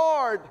the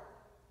Lord.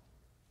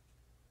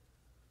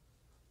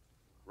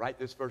 Write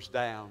this verse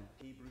down.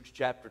 Hebrews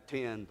chapter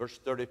 10, verse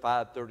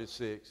 35,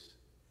 36.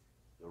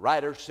 The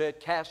writer said,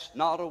 cast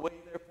not away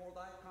therefore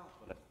thy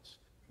confidence,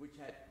 which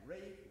hath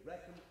great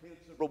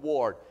recompense of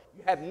reward.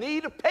 You have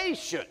need of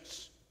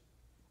patience.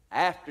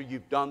 After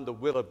you've done the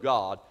will of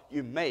God,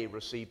 you may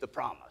receive the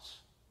promise.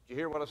 Did you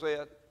hear what I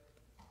said?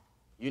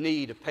 You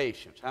need of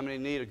patience. How many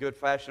need a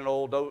good-fashioned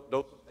old dose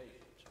of patience?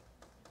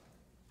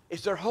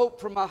 Is there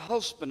hope for my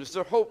husband? Is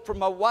there hope for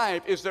my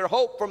wife? Is there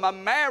hope for my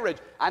marriage?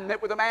 I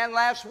met with a man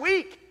last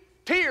week.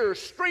 Tears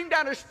streamed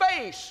down his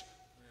face.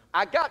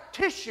 I got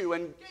tissue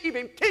and gave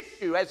him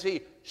tissue as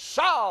he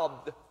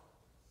sobbed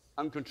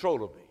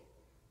uncontrollably.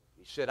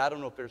 He said, I don't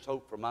know if there's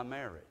hope for my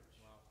marriage.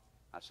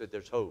 I said,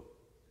 there's hope.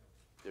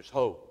 There's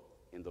hope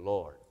in the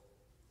Lord.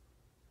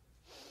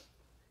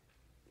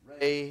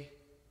 Ray,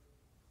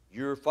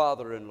 your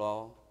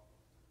father-in-law,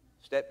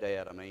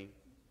 stepdad, I mean,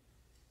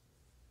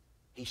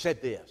 he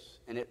said this,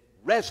 and it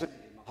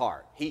resonated in my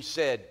heart. He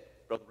said,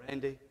 Brother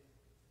Randy,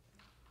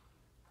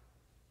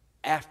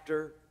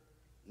 after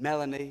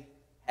Melanie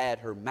had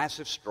her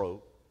massive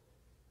stroke,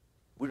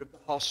 we were at the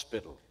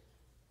hospital,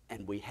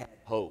 and we had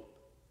hope.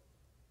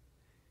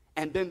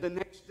 And then the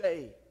next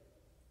day,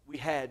 we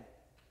had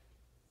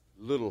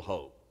little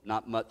hope,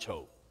 not much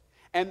hope.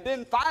 And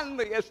then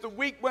finally, as the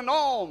week went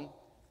on,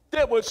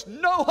 there was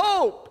no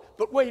hope.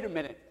 But wait a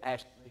minute,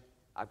 Ashley,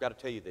 I've got to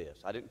tell you this.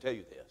 I didn't tell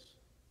you this.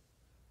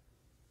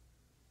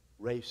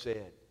 Ray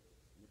said,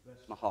 you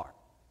bless my heart.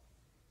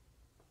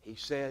 He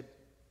said,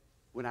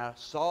 when I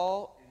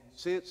saw and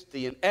sensed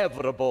the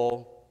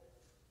inevitable,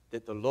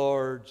 that the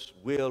Lord's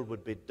will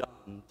would be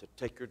done to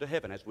take her to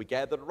heaven. As we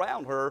gathered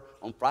around her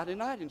on Friday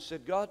night and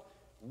said, God,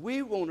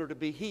 we want her to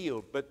be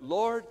healed, but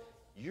Lord,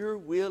 your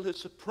will is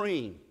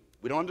supreme.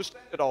 We don't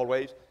understand it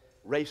always.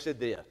 Ray said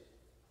this.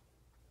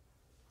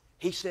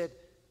 He said,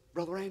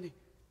 Brother Randy,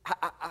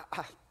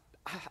 I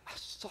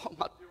saw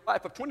my dear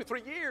wife of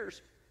 23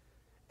 years,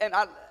 and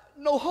I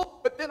no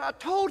hope, but then I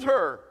told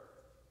her,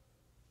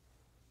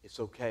 it's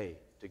okay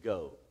to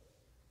go.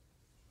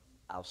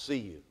 I'll see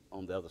you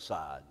on the other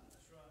side.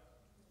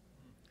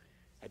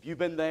 Have you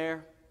been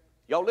there?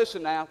 Y'all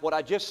listen now. What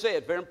I just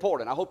said, very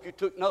important. I hope you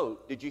took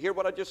note. Did you hear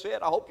what I just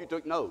said? I hope you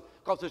took note.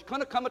 Because there's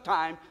going to come a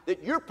time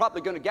that you're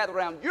probably going to gather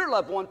around your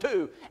loved one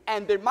too,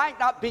 and there might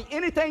not be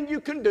anything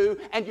you can do,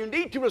 and you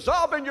need to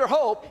resolve in your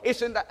hope.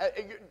 It's in the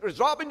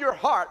resolve in your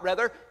heart,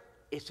 rather.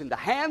 It's in the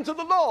hands of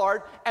the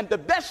Lord, and the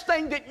best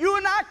thing that you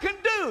and I can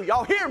do,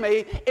 y'all hear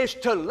me, is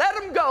to let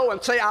them go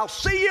and say, I'll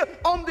see you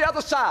on the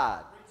other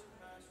side.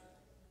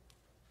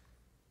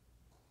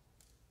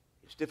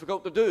 It's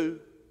difficult to do,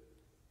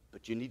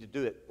 but you need to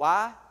do it.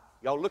 Why?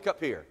 Y'all look up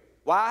here.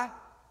 Why?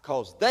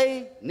 Because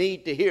they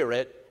need to hear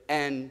it,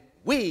 and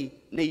we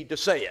need to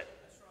say it.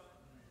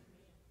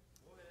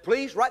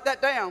 Please write that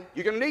down.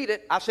 You're going to need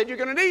it. I said you're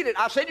going to need it.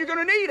 I said you're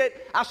going to need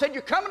it. I said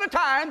you're coming a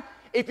time,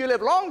 if you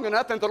live long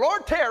enough and the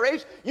Lord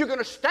tarries, you're going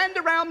to stand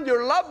around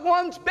your loved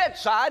one's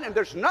bedside, and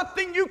there's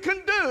nothing you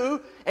can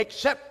do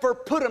except for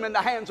put them in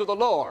the hands of the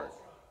Lord.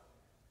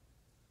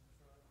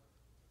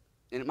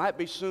 And it might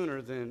be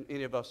sooner than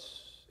any of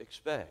us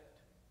expect.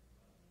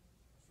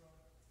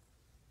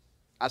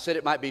 I said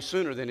it might be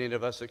sooner than any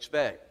of us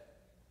expect.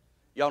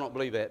 Y'all don't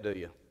believe that, do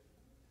you?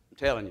 I'm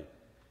telling you.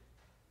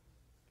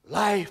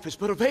 Life is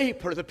but a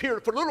vapor that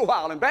appeareth for a little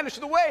while and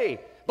vanisheth away.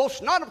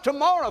 Boast not of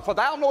tomorrow, for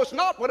thou knowest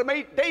not what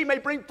a day may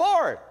bring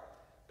forth.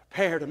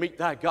 Prepare to meet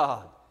thy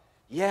God.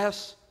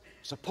 Yes,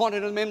 it's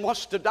appointed unto men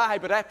once to die,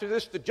 but after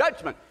this the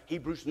judgment.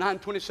 Hebrews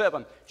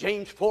 9:27,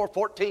 James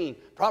 4:14,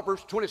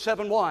 Proverbs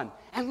 27:1.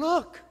 And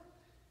look,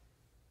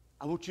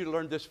 I want you to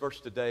learn this verse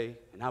today,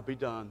 and I'll be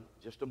done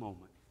in just a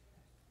moment.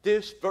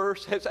 This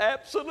verse has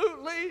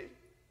absolutely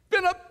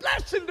been a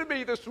blessing to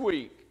me this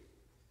week.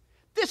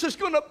 This is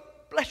going to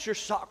bless your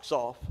socks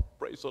off.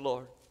 Praise the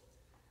Lord.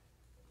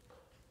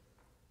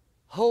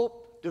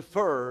 Hope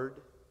deferred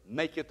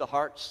maketh the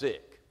heart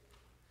sick.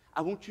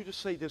 I want you to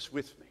say this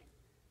with me.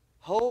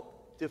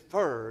 Hope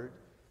deferred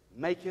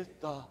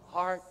maketh the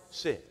heart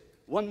sick.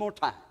 One more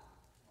time.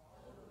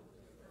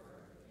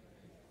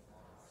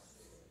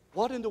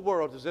 What in the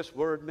world does this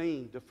word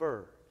mean,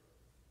 deferred?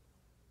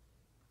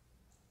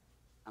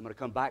 I'm going to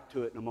come back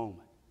to it in a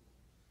moment.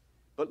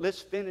 But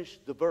let's finish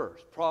the verse.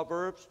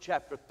 Proverbs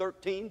chapter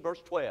 13,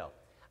 verse 12.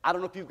 I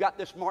don't know if you've got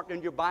this marked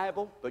in your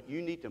Bible, but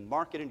you need to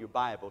mark it in your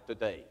Bible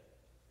today.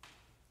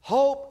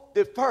 Hope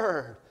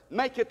deferred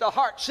maketh the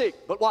heart sick.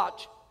 But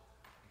watch.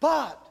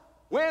 But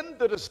when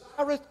the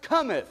desireth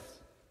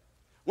cometh,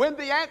 when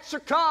the answer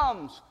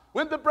comes,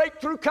 when the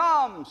breakthrough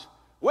comes,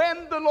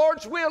 when the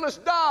Lord's will is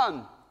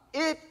done,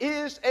 it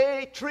is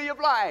a tree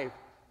of life.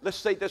 Let's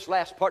say this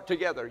last part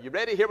together. You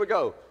ready? Here we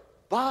go.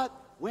 But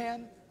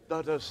when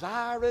the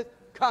desireth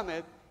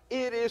cometh,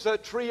 it is a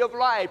tree of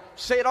life.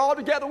 Say it all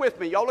together with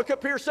me. Y'all look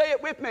up here, say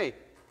it with me.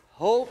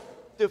 Hope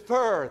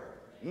deferred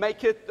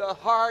maketh the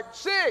heart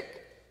sick.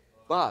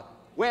 But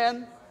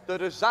when the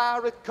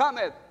desireth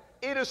cometh,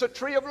 it is a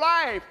tree of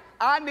life.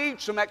 I need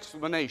some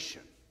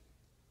explanation.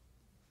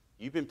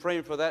 You've been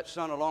praying for that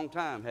son a long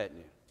time, hadn't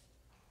you?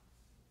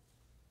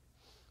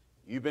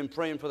 You've been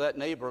praying for that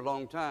neighbor a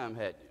long time,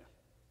 hadn't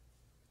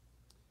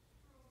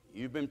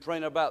you? You've been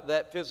praying about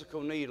that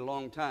physical need a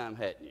long time,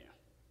 hadn't you?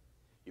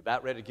 You're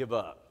about ready to give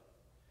up.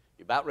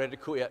 You're about ready to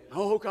quit.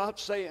 Oh,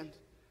 God's saying,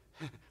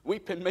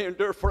 weeping may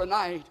endure for a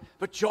night,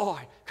 but joy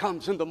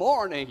comes in the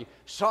morning.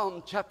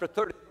 Psalm chapter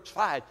 30, verse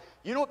 5.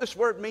 You know what this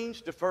word means,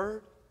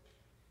 deferred?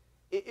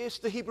 It's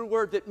the Hebrew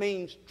word that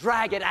means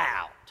drag it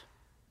out,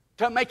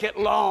 to make it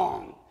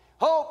long.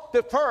 Hope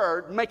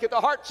deferred maketh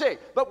the heart sick.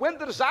 But when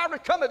the desire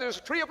cometh, there's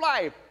a tree of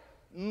life,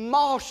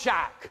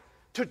 Malshach,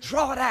 to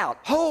draw it out.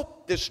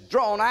 Hope that's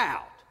drawn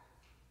out.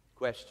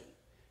 Question.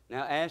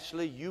 Now,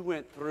 Ashley, you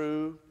went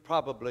through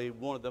probably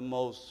one of the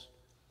most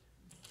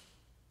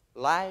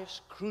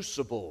life's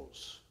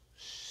crucibles,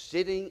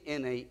 sitting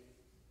in a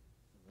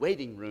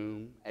waiting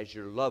room as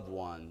your loved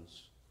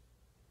ones.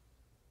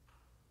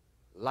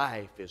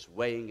 Life is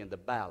weighing in the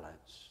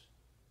balance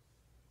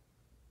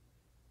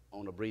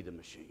on a breathing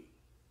machine.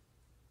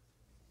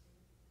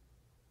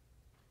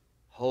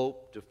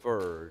 Hope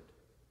deferred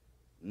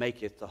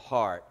maketh the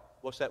heart.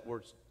 What's that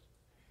word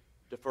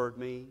deferred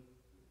mean?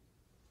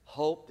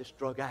 Hope that's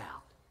drug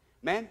out.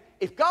 Man,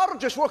 if God will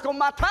just work on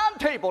my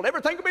timetable,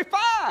 everything will be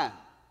fine.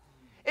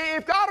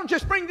 If God will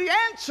just bring the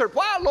answer.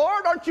 Why,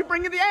 Lord, aren't you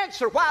bringing the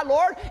answer? Why,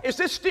 Lord, is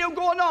this still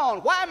going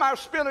on? Why am I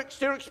still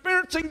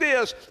experiencing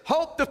this?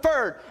 Hope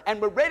deferred. And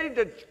we're ready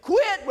to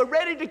quit. We're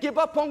ready to give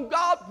up on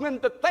God when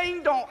the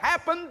thing don't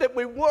happen that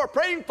we were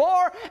praying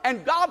for.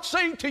 And God's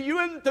saying to you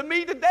and to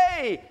me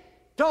today,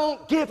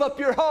 don't give up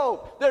your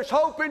hope. There's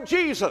hope in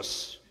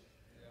Jesus.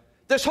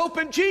 There's hope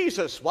in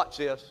Jesus. Watch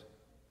this. Do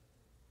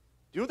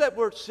you know what that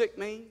word sick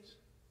means?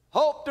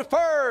 Hope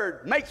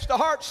deferred makes the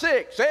heart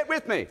sick. Say it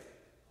with me.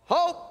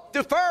 Hope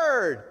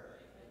deferred.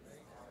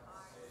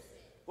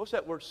 What's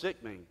that word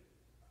sick mean?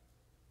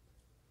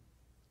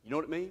 You know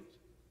what it means?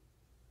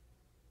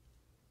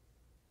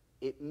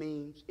 It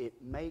means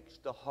it makes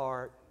the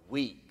heart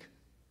weak.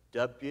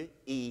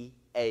 W-E-A-K.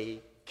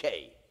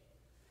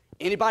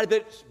 Anybody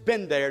that's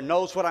been there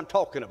knows what I'm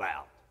talking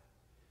about.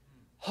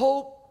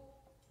 Hope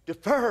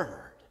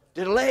deferred,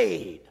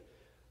 delayed,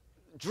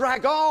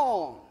 drag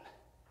on.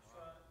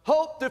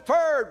 Hope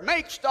deferred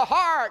makes the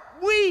heart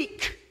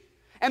weak.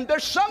 And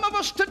there's some of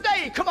us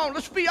today, come on,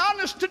 let's be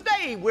honest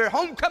today. We're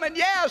homecoming,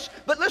 yes,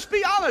 but let's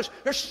be honest.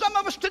 There's some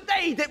of us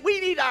today that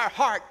we need our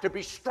heart to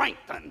be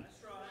strengthened.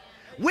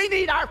 We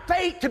need our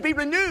faith to be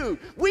renewed.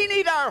 We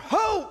need our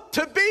hope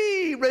to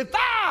be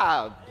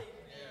revived.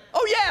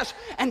 Oh, yes.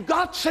 And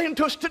God's saying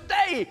to us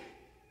today,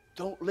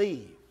 don't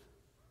leave.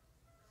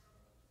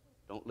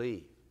 Don't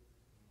leave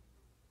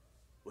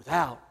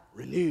without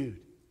renewed,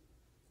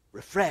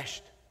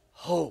 refreshed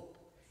hope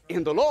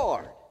in the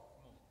Lord.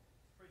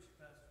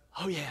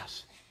 Oh,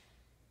 yes.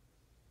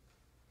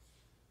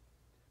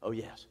 Oh,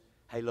 yes.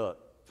 Hey, look,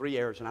 3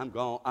 areas and I'm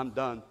gone. I'm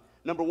done.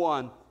 Number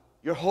one,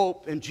 your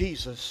hope in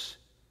Jesus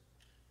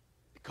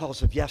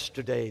because of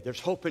yesterday. There's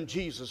hope in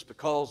Jesus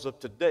because of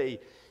today.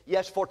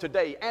 Yes, for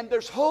today. And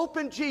there's hope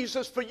in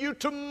Jesus for you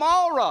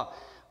tomorrow.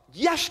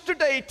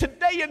 Yesterday,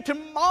 today, and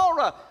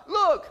tomorrow.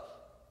 Look.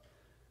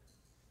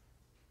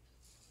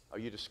 Are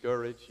you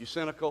discouraged? You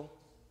cynical?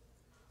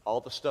 All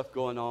the stuff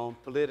going on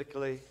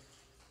politically.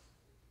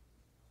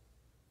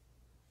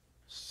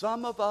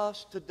 Some of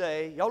us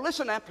today, y'all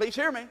listen now, please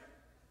hear me.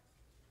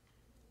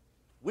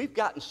 We've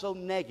gotten so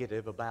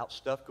negative about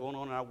stuff going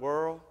on in our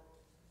world,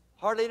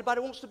 hardly anybody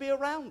wants to be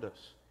around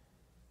us.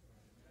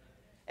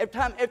 Every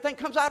time everything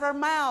comes out of our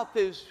mouth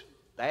is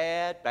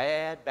bad,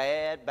 bad,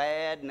 bad,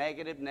 bad,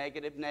 negative,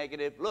 negative,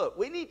 negative. Look,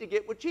 we need to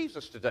get with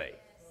Jesus today.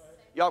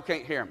 Y'all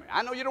can't hear me.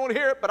 I know you don't want to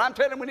hear it, but I'm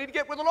telling you we need to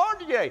get with the Lord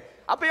today.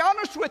 I'll be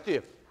honest with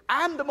you.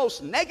 I'm the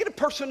most negative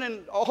person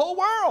in the whole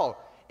world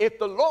if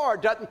the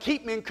Lord doesn't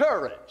keep me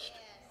encouraged.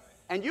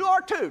 And you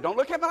are too. Don't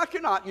look at me like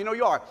you're not. You know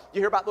you are.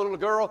 You hear about the little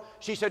girl?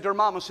 She said to her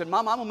mama, said,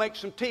 Mama, I'm going to make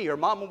some tea. Her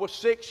mama was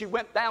sick. She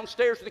went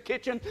downstairs to the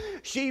kitchen.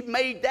 She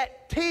made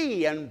that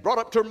tea and brought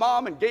up to her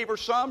mom and gave her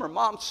some. Her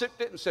mom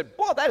sipped it and said,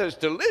 boy, that is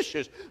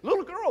delicious.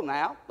 Little girl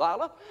now,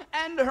 Lila.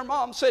 And her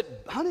mom said,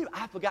 honey,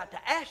 I forgot to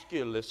ask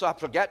you, Alyssa. I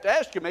forgot to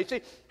ask you,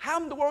 Macy,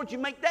 how in the world did you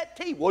make that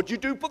tea? What'd you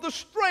do for the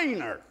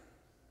strainer?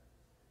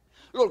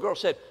 The little girl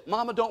said,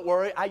 Mama, don't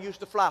worry. I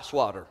used the fly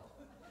swatter.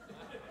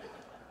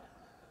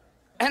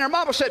 And her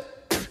mama said,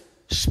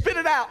 spit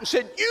it out and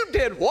said, you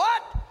did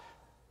what?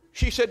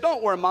 She said,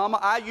 don't worry, Mama,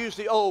 I used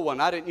the old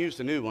one. I didn't use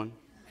the new one.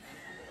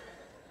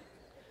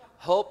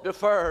 Hope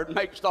deferred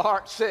makes the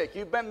heart sick.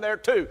 You've been there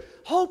too.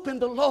 Hope in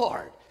the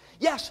Lord.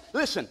 Yes,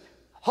 listen,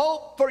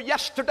 hope for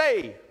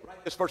yesterday.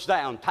 Write this verse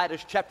down,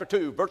 Titus chapter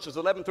 2, verses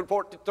 11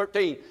 through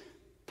 13.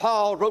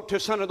 Paul wrote to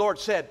his son of the Lord,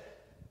 said,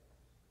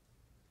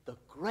 the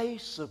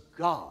grace of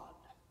God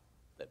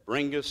that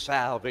bringeth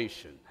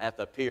salvation hath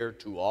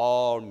appeared to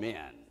all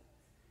men,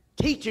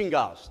 teaching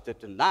us that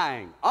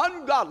denying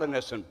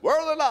ungodliness and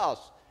worldly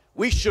lust,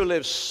 we shall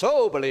live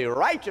soberly,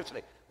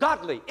 righteously,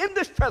 godly in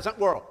this present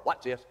world.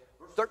 Watch this.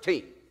 Verse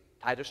 13,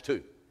 Titus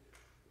 2.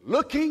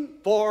 Looking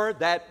for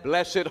that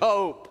blessed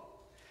hope.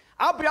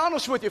 I'll be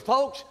honest with you,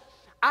 folks.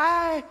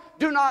 I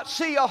do not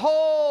see a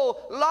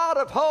whole lot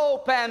of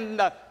hope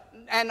and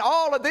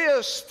all of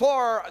this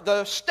for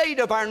the state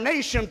of our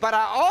nation, but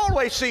I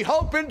always see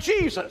hope in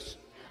Jesus.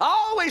 I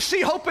always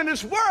see hope in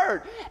His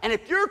Word. And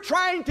if you're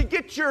trying to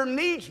get your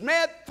needs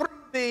met through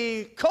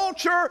the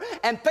culture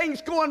and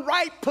things going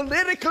right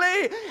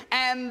politically,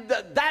 and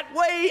that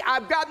way,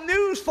 I've got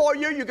news for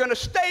you. You're going to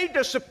stay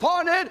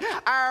disappointed.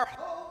 Our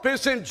hope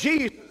is in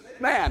Jesus.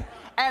 Amen.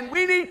 And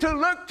we need to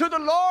look to the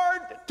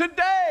Lord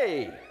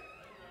today.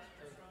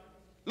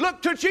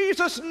 Look to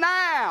Jesus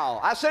now.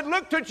 I said,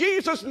 look to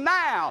Jesus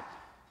now.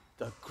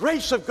 The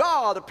grace of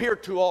God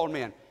appeared to all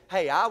men.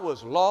 Hey, I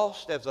was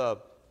lost as a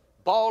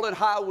ball in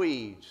high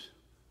weeds.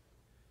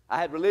 I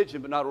had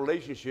religion, but not a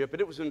relationship.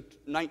 And it was in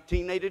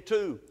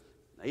 1982,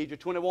 the age of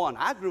 21.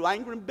 I grew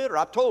angry and bitter.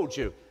 I told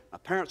you. My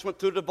parents went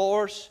through a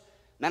divorce.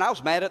 Man, I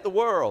was mad at the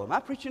world. Am I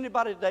preaching to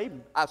anybody today?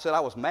 I said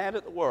I was mad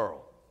at the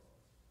world.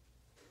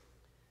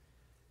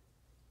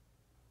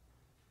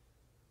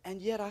 And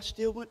yet I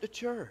still went to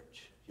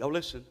church. Y'all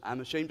listen,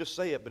 I'm ashamed to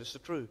say it, but it's the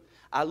truth.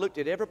 I looked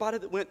at everybody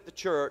that went to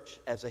church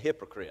as a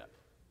hypocrite.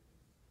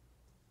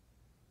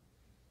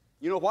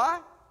 You know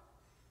why?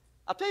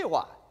 I'll tell you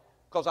why.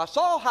 Because I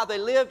saw how they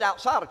lived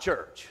outside of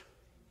church.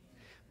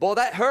 Boy,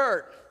 that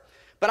hurt.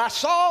 But I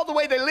saw the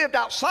way they lived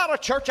outside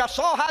of church. I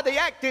saw how they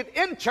acted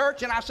in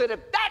church. And I said, if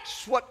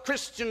that's what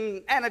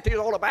Christianity is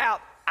all about,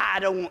 I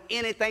don't want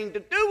anything to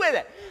do with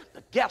it.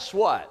 But guess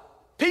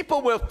what?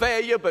 People will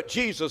fail you, but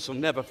Jesus will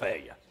never fail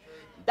you.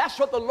 That's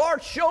what the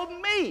Lord showed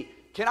me.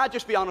 Can I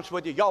just be honest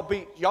with you? Y'all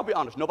be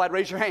honest. Nobody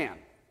raise your hand.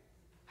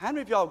 How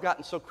many of y'all have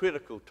gotten so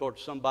critical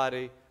towards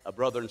somebody, a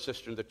brother and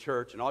sister in the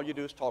church, and all you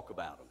do is talk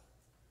about them?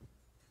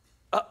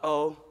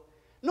 Uh-oh.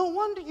 No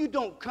wonder you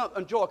don't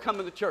enjoy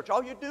coming to church.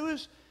 All you do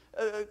is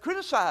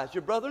criticize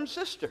your brother and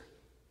sister.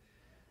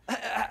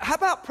 How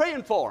about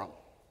praying for them?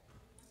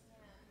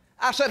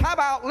 I said, how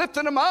about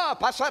lifting them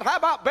up? I said, how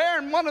about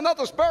bearing one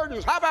another's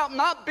burdens? How about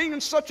not being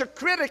such a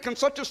critic and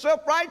such a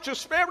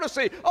self-righteous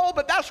Pharisee? Oh,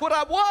 but that's what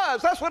I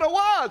was. That's what I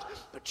was.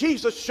 But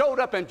Jesus showed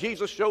up and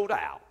Jesus showed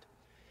out.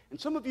 And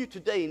some of you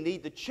today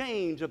need the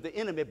change of the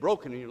enemy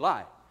broken in your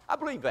life. I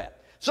believe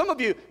that. Some of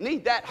you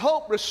need that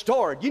hope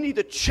restored. You need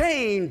the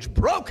change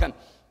broken.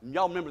 And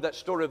y'all remember that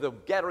story of the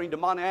Gadarene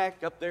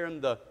demoniac up there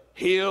in the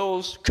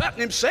hills, cutting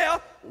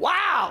himself?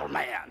 Wild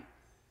man.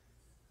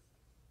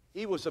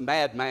 He was a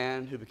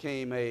madman who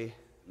became a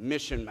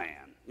mission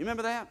man. You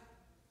remember that?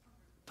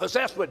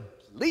 Possessed with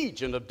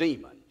legion of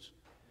demons.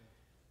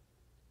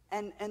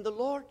 And the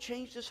Lord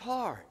changed his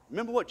heart.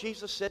 Remember what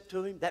Jesus said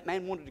to him? That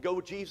man wanted to go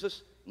with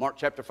Jesus. Mark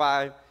chapter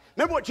 5.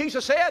 Remember what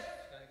Jesus said?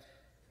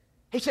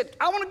 He said,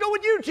 I want to go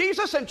with you,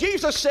 Jesus. And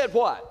Jesus said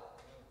what?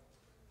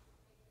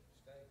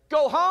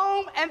 Go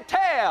home and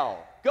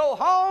tell. Go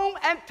home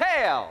and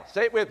tell.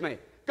 Say it with me.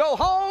 Go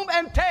home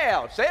and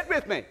tell. Say it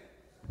with me.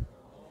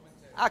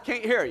 I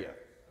can't hear you.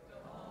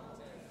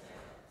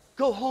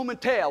 Go home and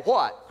tell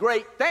what?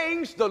 Great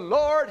things the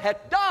Lord had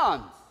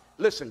done.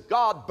 Listen,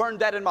 God burned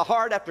that in my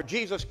heart after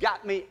Jesus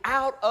got me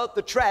out of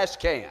the trash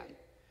can.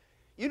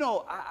 You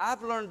know,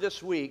 I've learned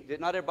this week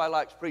that not everybody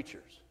likes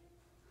preachers.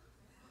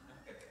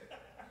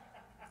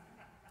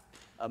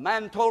 A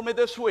man told me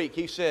this week,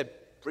 he said,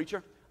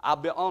 preacher, I'll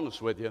be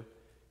honest with you.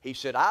 He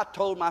said, I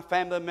told my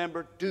family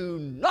member, do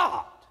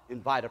not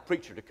invite a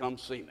preacher to come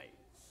see me.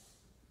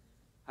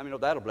 How many know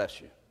that'll bless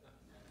you?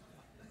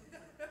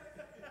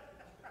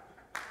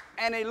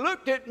 And he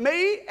looked at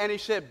me and he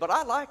said, but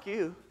I like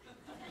you.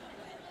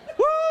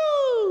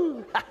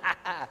 Woo!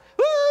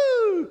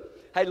 Woo!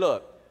 Hey,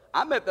 look,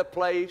 I'm at the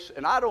place,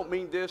 and I don't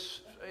mean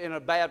this in a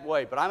bad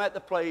way, but I'm at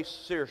the place,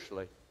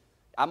 seriously.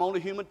 I'm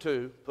only human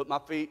too, put my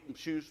feet in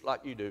shoes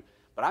like you do.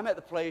 But I'm at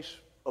the place,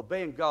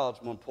 obeying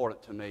God's more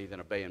important to me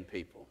than obeying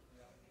people.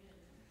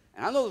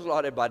 And I know there's a lot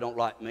of everybody don't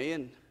like me,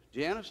 and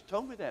Janice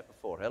told me that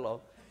before. Hello.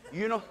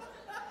 You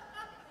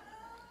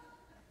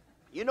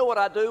know what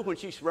I do when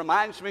she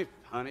reminds me,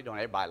 honey, don't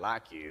everybody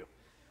like you.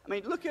 I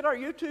mean, look at our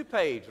YouTube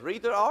page.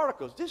 Read the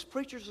articles. This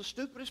preacher's the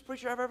stupidest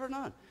preacher I've ever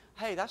known.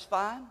 Hey, that's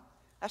fine.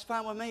 That's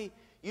fine with me.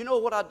 You know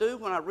what I do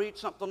when I read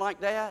something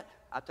like that?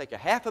 I take a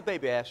half a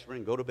baby aspirin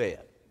and go to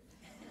bed.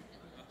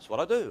 That's what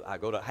I do. I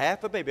go to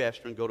half a baby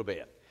aspirin and go to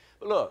bed.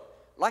 But look,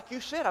 like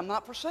you said, I'm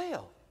not for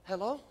sale.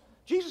 Hello?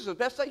 Jesus is the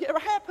best thing that ever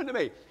happened to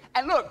me.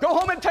 And look, go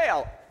home and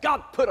tell.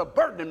 God put a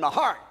burden in my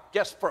heart.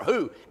 Guess for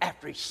who?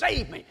 After he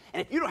saved me.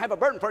 And if you don't have a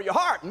burden for your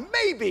heart,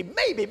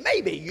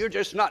 maybe you're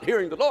just not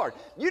hearing the Lord.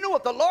 You know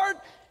what the Lord?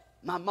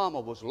 My mama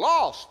was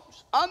lost,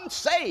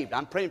 unsaved.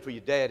 I'm praying for you,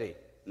 Daddy.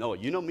 Noah,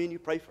 you know me and you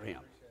pray for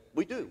him.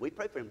 We do. We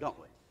pray for him, don't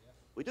we?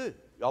 We do.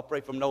 Y'all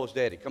pray for Noah's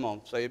daddy. Come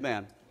on, say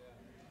amen.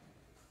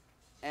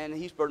 And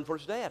he's burdened for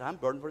his dad. I'm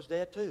burdened for his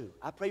dad too.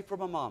 I prayed for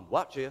my mom.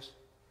 Watch this.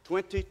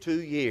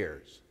 22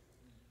 years.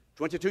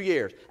 22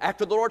 years.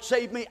 After the Lord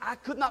saved me, I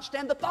could not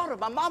stand the thought of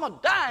my mama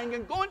dying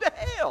and going to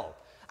hell.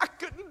 I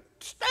couldn't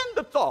stand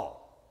the thought.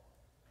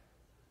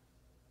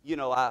 You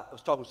know, I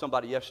was talking to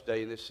somebody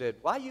yesterday, and they said,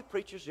 why you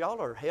preachers,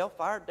 y'all are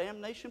hellfire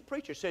damnation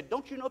preachers. Said,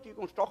 don't you know if you're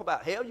going to talk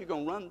about hell, you're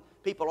going to run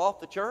people off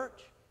the church?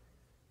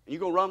 And you're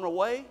going to run them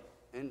away?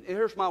 And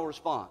here's my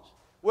response.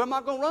 Where am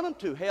I going to run them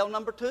to? Hell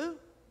number 2?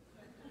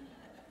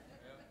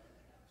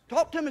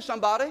 Talk to me,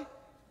 somebody.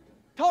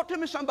 Talk to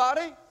me,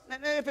 somebody.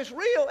 And if it's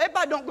real,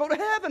 everybody don't go to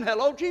heaven.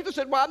 Hello, Jesus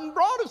said, wide and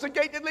broad is the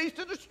gate that leads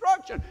to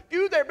destruction.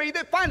 Few there be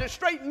that find it.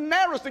 Straight and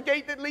narrow is the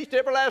gate that leads to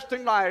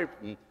everlasting life.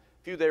 And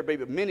few there be,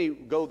 but many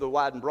go the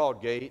wide and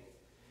broad gate.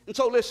 And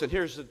so listen,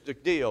 here's the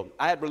deal.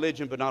 I had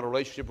religion, but not a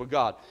relationship with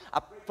God. I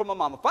prayed for my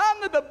mama.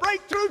 Finally, the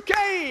breakthrough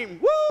came.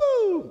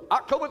 Woo!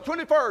 October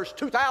 21st,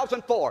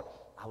 2004.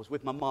 I was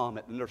with my mom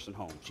at the nursing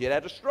home. She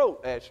had a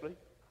stroke, actually.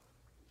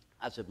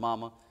 I said,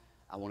 Mama,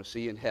 I want to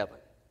see you in heaven.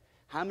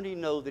 How many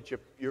know that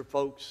your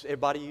folks,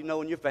 everybody you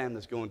know in your family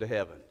is going to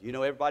heaven? You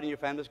know everybody in your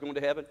family is going to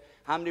heaven?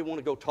 How many want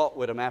to go talk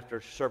with them after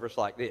a service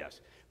like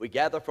this? We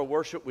gather for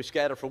worship, we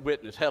scatter for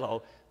witness.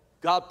 Hello.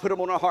 God put them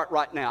on our heart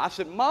right now. I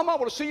said, Mama, I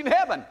want to see you in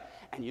heaven.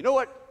 And you know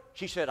what?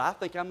 She said, I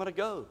think I'm going to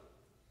go.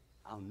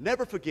 I'll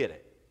never forget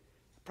it.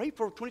 I prayed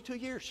for her 22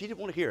 years. She didn't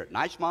want to hear it.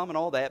 Nice mom and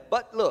all that.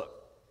 But look,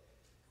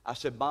 I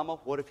said, Mama,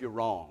 what if you're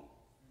wrong?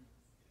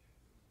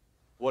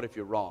 What if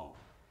you're wrong?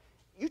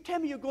 You tell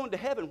me you're going to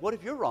heaven. What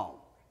if you're wrong?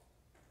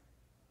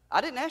 I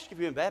didn't ask you if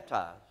you've been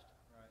baptized.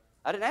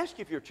 I didn't ask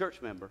you if you're a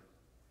church member.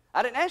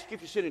 I didn't ask you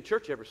if you sit in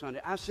church every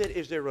Sunday. I said,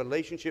 is there a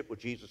relationship with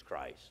Jesus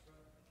Christ?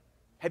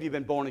 Have you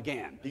been born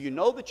again? Do you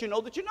know that you know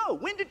that you know?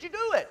 When did you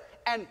do it?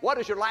 And what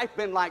has your life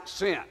been like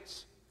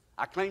since?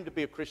 I claimed to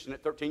be a Christian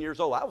at 13 years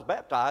old. I was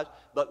baptized,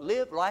 but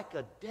lived like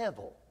a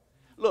devil.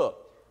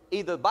 Look,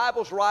 either the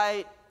Bible's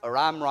right, or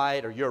I'm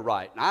right, or you're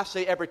right. And I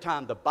say every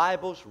time, the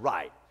Bible's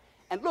right.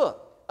 And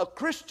look, a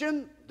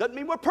Christian doesn't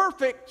mean we're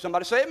perfect.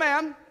 Somebody say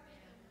amen.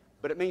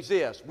 But it means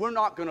this: we're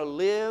not going to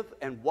live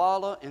and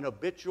wallow in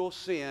habitual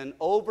sin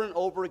over and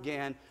over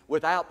again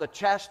without the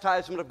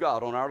chastisement of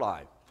God on our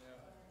life.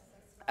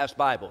 That's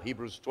Bible,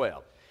 Hebrews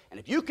 12. And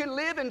if you can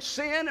live in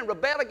sin and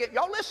rebel against,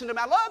 y'all listen to me,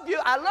 I love you,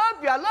 I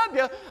love you, I love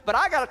you, but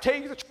I got to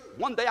tell you the truth.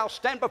 One day I'll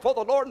stand before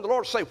the Lord and the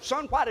Lord will say,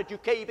 son, why did you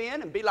cave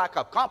in and be like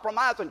a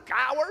compromising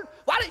coward?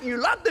 Why didn't you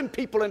love them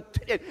people and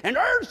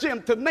urge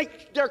them to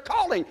make their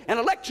calling and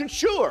election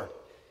sure?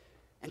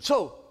 And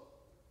so,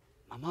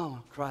 my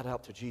mama cried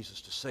out to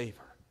Jesus to save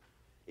her.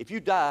 If you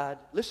died,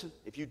 listen,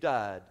 if you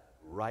died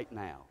right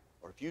now,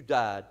 or if you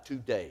died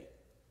today,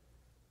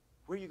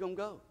 where are you going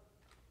to go?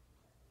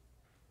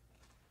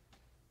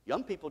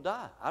 Young people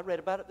die. I read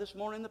about it this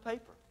morning in the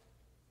paper.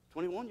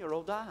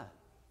 21-year-old died.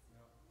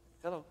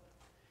 Hello.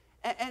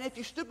 And if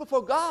you stood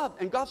before God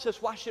and God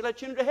says, why should I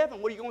let you into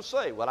heaven? What are you going to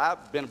say? Well,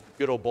 I've been a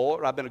good old boy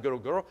or I've been a good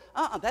old girl.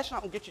 That's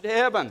not going to get you to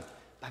heaven.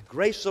 By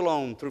grace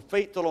alone, through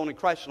faith alone, in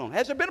Christ alone.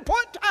 Has there been a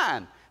point in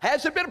time?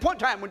 Has there been a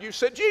point in time when you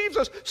said,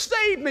 Jesus,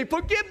 save me,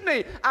 forgive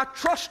me, I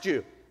trust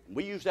you? And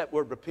we use that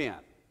word repent.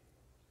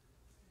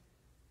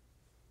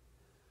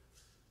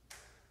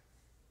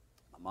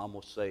 My mom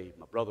was saved.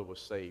 My brother was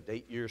saved.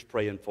 8 years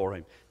praying for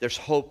him. There's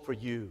hope for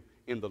you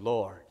in the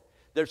Lord.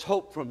 There's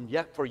hope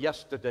for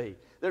yesterday.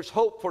 There's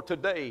hope for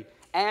today.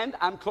 And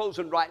I'm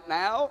closing right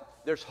now.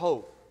 There's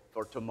hope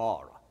for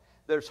tomorrow.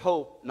 There's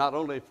hope not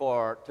only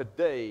for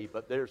today,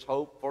 but there's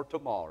hope for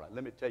tomorrow.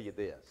 Let me tell you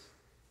this,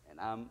 and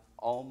I'm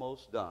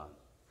almost done.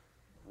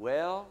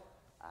 Well,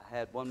 I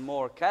had one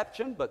more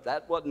caption, but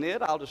that wasn't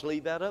it. I'll just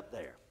leave that up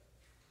there.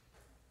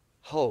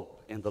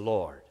 Hope in the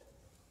Lord.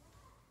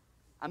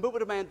 I moved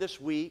with a man this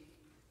week.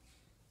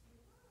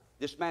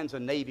 This man's a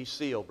Navy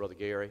SEAL, Brother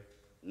Gary.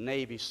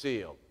 Navy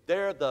SEAL.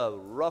 They're the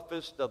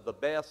roughest of the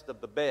best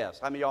of the best.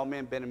 How many of y'all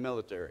men been in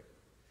military?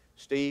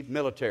 Steve,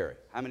 military.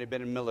 How many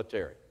been in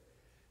military?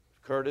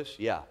 Curtis,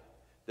 yeah.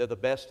 They're the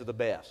best of the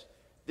best.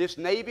 This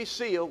Navy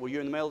SEAL, were you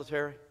in the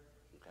military?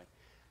 Okay.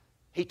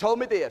 He told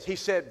me this. He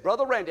said,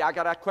 Brother Randy, I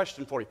got a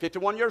question for you.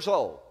 51 years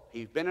old.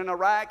 He's been in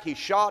Iraq. He's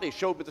shot. He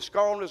showed me the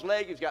scar on his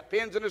leg. He's got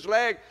pins in his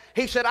leg.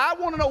 He said, I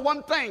want to know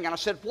one thing. And I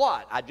said,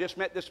 what? I just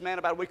met this man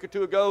about a week or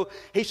two ago.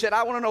 He said,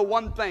 I want to know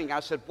one thing.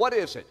 I said, what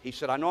is it? He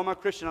said, I know I'm a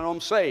Christian. I know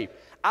I'm saved.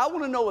 I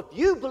want to know if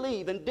you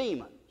believe in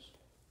demons.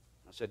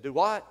 I said, do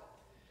what?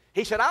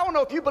 He said, I want to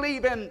know if you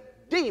believe in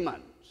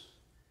demons.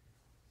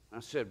 I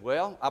said,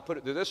 well, I put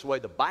it this way.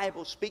 The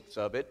Bible speaks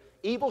of it.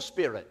 Evil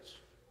spirits.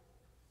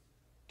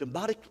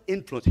 Demonic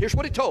influence. Here's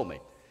what he told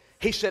me.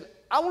 He said,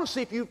 I want to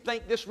see if you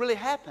think this really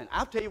happened.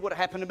 I'll tell you what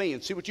happened to me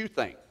and see what you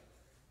think.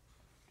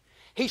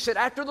 He said,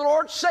 after the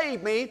Lord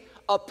saved me,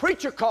 a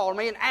preacher called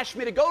me and asked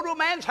me to go to a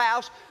man's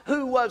house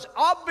who was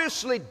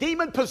obviously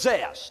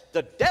demon-possessed.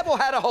 The devil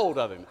had a hold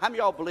of him. How many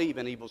of y'all believe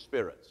in evil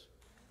spirits?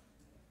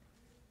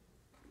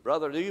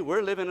 Brother,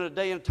 we're living in a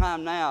day and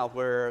time now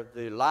where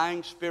the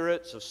lying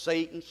spirits of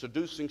Satan,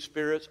 seducing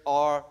spirits,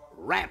 are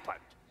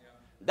rampant.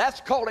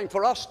 That's calling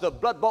for us, the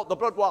blood-bought, the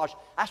blood-washed.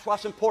 That's why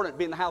it's important to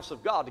be in the house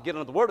of God, to get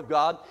into the Word of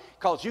God,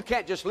 because you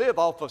can't just live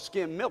off of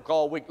skim milk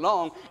all week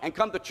long and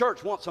come to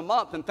church once a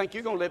month and think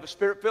you're going to live a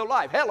Spirit-filled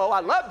life. Hello, I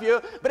love you,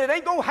 but it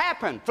ain't going to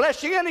happen.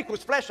 Flesh in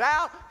equals flesh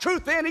out.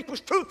 Truth in equals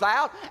truth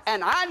out.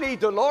 And I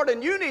need the Lord,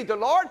 and you need the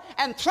Lord.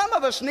 And some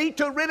of us need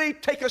to really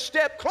take a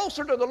step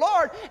closer to the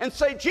Lord and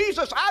say,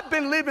 Jesus, I've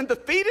been living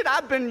defeated.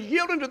 I've been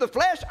yielding to the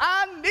flesh.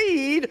 I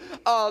need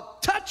a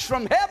touch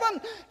from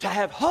heaven to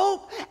have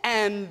hope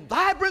and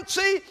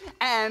vibrancy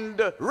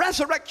and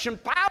resurrection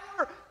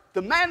power.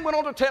 The man went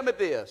on to tell me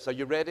this. Are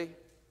you ready?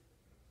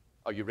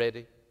 Are you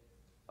ready?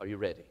 Are you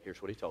ready?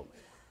 Here's what he told me.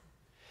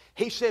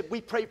 He said,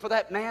 we prayed for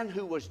that man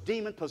who was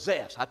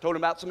demon-possessed. I told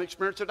him about some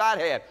experience that I'd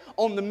had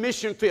on the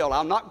mission field.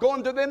 I'm not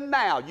going to them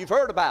now. You've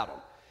heard about them.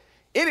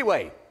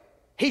 Anyway,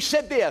 he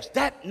said this.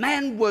 That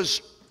man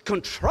was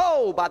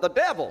controlled by the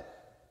devil.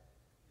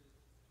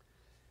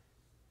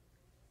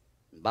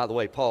 By the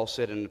way, Paul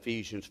said in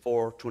Ephesians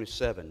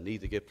 4:27,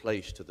 neither give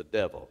place to the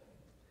devil.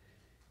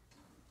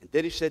 And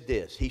then he said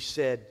this. He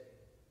said,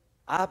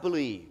 I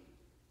believe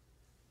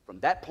from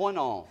that point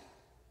on,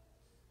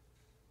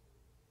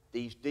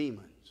 these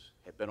demons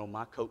have been on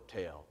my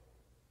coattail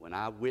when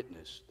I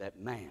witnessed that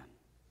man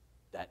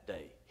that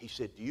day. He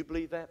said, do you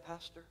believe that,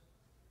 Pastor?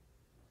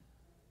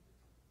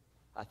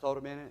 I thought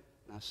a minute,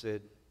 and I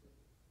said,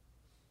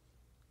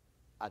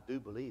 I do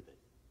believe it.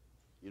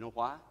 You know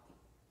why?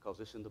 Because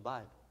it's in the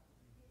Bible.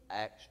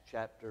 Acts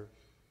chapter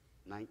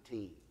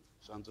 19,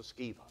 sons of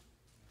Sceva,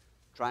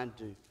 trying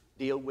to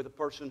deal with a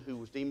person who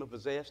was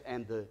demon-possessed,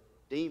 and the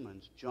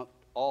demons jumped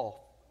off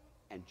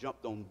and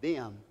jumped on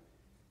them.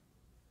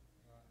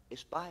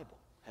 It's Bible.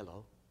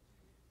 Hello.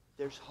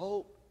 There's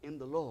hope in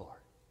the Lord.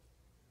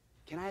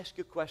 Can I ask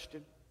you a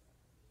question?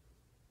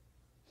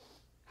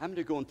 How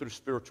many are going through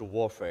spiritual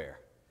warfare?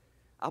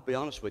 I'll be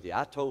honest with you.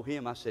 I told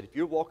him, I said, if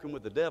you're walking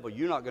with the devil,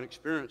 you're not going to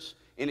experience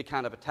any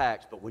kind of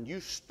attacks. But when you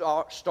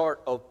start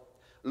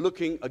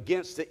looking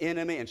against the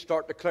enemy and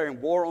start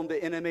declaring war on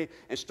the enemy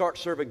and start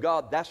serving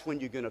God, that's when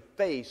you're going to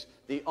face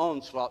the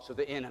onslaughts of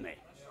the enemy.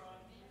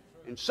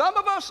 And some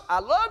of us, I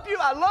love you,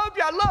 I love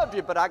you, I love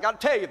you, but I got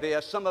to tell you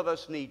this, some of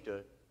us need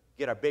to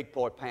get our big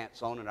boy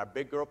pants on and our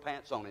big girl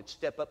pants on and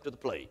step up to the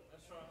plate.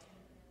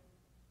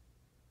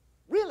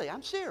 Really,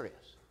 I'm serious.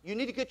 You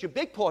need to get your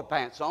big boy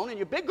pants on and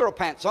your big girl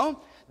pants on.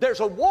 There's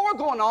a war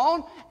going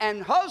on,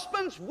 and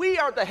husbands, we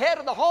are the head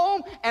of the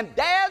home, and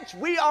dads,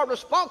 we are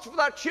responsible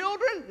for our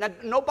children. Now,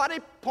 nobody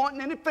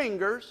pointing any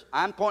fingers.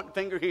 I'm pointing a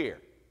finger here.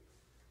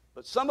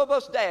 But some of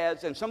us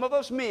dads and some of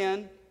us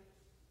men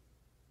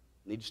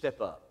need to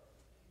step up.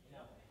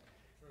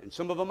 And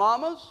some of the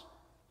mamas,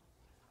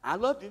 I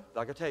love you.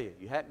 Like I tell you,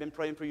 you haven't been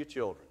praying for your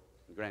children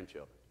and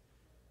grandchildren.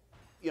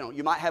 You know,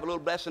 you might have a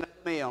little blessing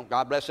at the meal.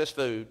 God bless this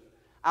food.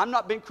 I'm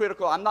not being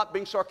critical. I'm not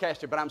being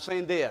sarcastic, but I'm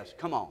saying this.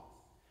 Come on.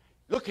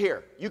 Look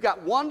here. You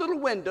got one little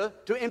window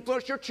to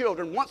influence your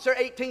children. Once they're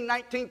 18,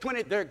 19,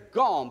 20, they're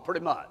gone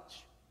pretty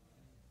much.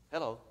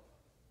 Hello.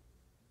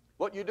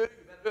 What you do, you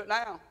better do it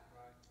now.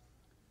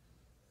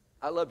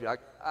 I love you.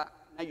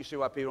 Now you see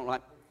why people don't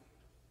like me.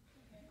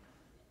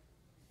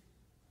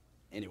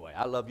 Anyway,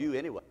 I love you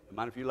anyway. No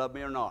matter if you love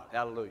me or not.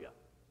 Hallelujah.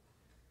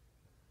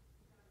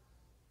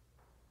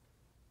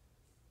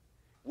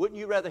 Wouldn't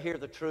you rather hear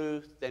the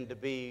truth than to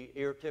be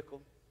ear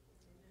tickled?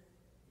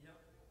 Yep.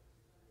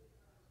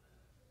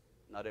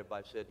 Not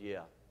everybody said yeah.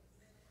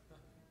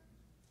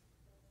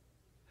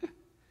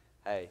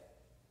 Hey,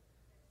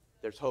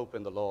 there's hope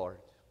in the Lord.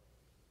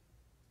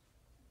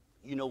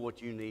 You know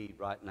what you need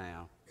right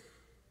now.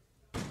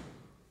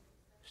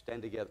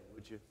 Stand together,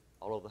 would you?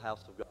 All over the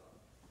house of God.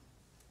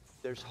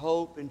 There's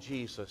hope in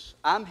Jesus.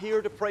 I'm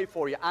here to pray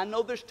for you. I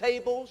know there's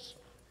tables,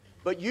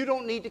 but you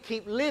don't need to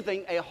keep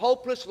living a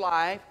hopeless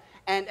life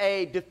and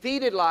a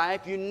defeated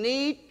life. You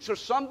need for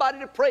somebody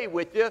to pray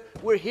with you.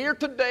 We're here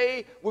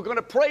today. We're going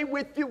to pray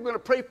with you. We're going to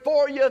pray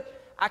for you.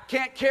 I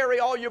can't carry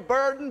all your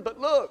burden, but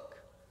look.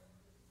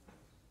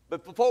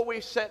 But before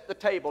we set the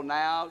table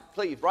now,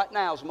 please, right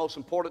now is the most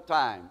important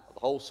time of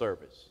the whole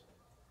service.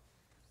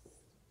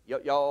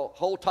 Y'all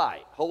hold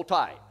tight, hold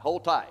tight,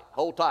 hold tight,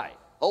 hold tight,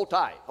 hold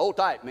tight, hold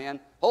tight, man.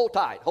 Hold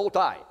tight, hold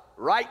tight.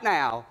 Right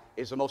now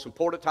is the most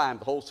important time of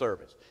the whole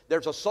service.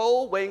 There's a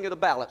soul weighing in the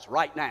balance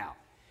right now.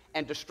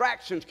 And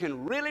distractions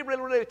can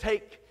really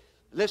take,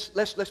 let's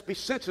be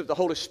sensitive to the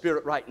Holy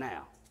Spirit right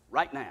now.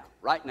 Right now,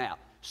 right now.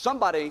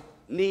 Somebody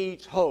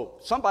needs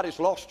hope.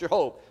 Somebody's lost your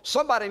hope.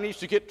 Somebody needs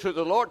to get to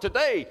the Lord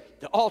today.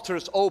 The altar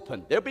is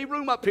open. There'll be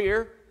room up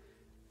here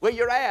where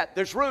you're at.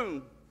 There's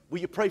room. Will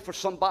you pray for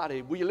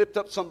somebody? Will you lift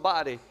up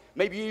somebody?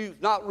 Maybe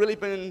you've not really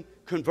been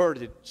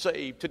converted,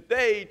 saved.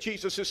 Today,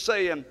 Jesus is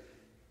saying,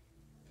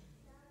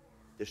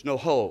 there's no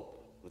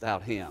hope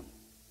without Him.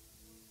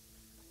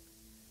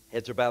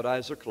 Heads are bowed,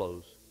 eyes are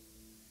closed.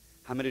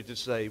 How many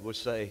would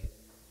say,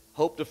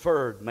 hope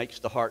deferred makes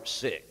the heart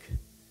sick.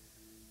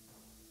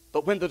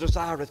 But when the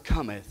desireth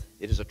cometh,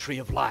 it is a tree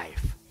of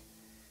life.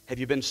 Have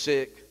you been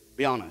sick?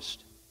 Be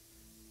honest.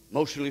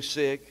 Emotionally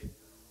sick,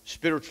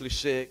 spiritually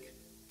sick,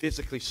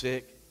 physically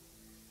sick.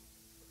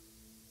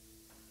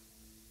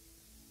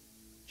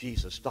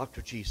 Jesus,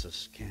 Dr.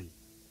 Jesus, can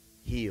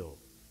heal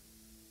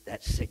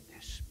that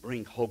sickness,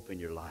 bring hope in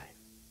your life.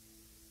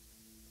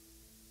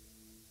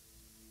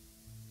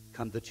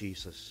 Come to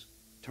Jesus.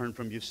 Turn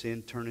from your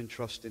sin, turn and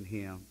trust in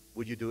Him.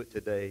 Will you do it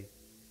today?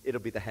 It'll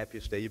be the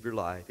happiest day of your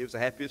life. It was the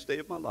happiest day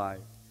of my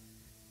life.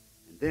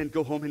 And then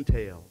go home and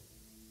tell.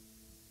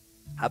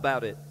 How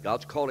about it?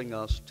 God's calling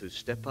us to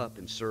step up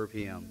and serve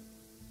Him.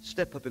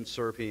 Step up and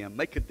serve Him.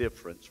 Make a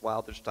difference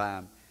while there's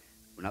time.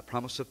 We're not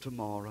promised of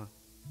tomorrow.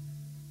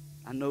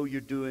 I know you're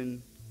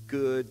doing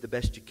good, the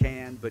best you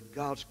can, but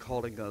God's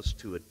calling us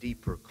to a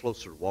deeper,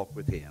 closer walk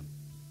with Him.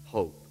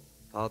 Hope.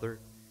 Father,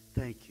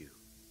 thank you.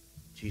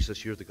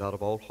 Jesus, you're the God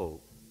of all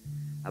hope.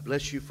 I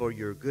bless you for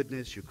your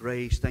goodness, your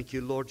grace. Thank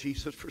you, Lord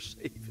Jesus, for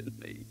saving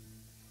me.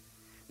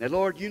 Now,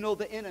 Lord, you know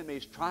the enemy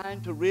is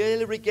trying to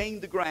really regain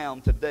the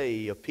ground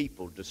today of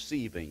people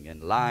deceiving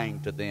and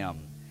lying to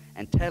them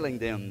and telling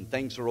them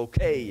things are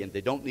okay and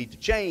they don't need to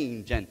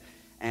change. And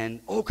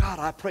oh, God,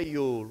 I pray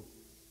you'll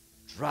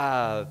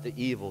drive the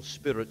evil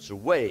spirits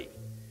away.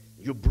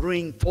 You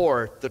bring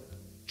forth the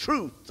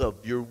truth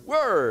of your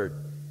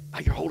word by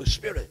your Holy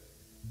Spirit.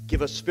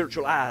 Give us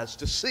spiritual eyes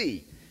to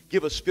see.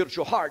 Give us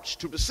spiritual hearts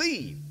to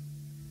receive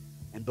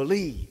and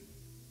believe.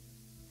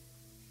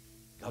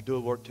 God, do a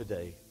work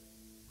today.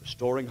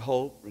 Restoring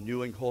hope,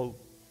 renewing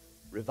hope,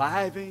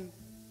 reviving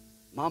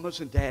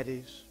mamas and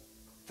daddies,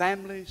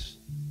 families,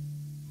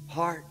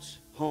 hearts,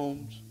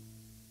 homes,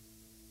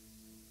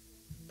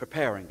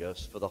 preparing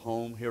us for the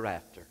home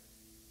hereafter.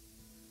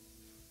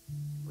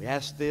 We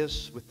ask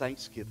this with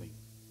thanksgiving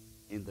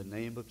in the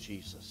name of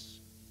Jesus.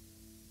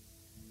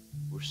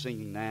 We're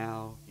singing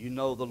now. You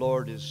know the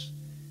Lord is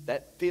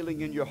that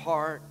feeling in your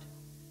heart,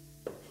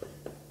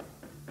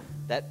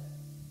 that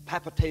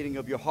palpitating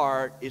of your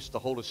heart is the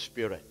Holy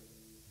Spirit.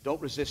 Don't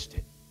resist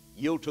it.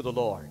 Yield to the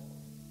Lord.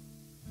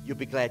 You'll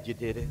be glad you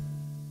did it.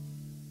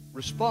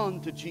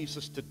 Respond to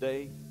Jesus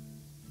today.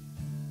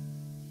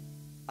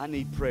 I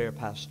need prayer,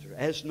 Pastor.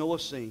 As Noah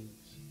sings,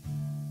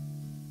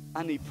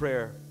 I need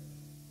prayer.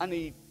 I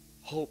need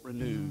hope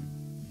renewed.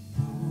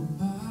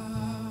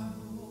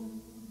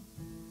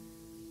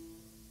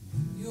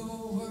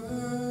 Your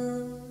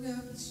word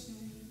never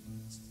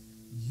changed.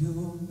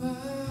 You're my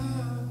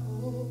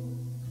hope.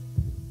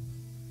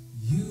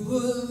 You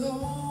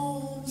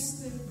alone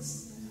stay the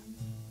same.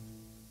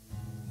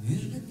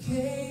 In the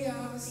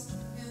chaos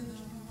and the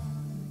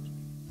heart,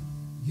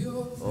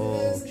 your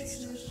presence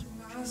is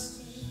my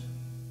strength.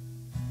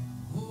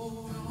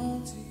 Hold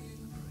on to you.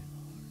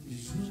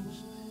 You're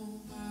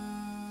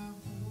my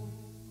hope.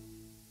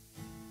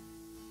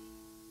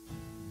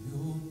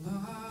 You're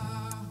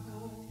my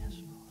hope.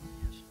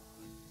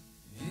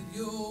 And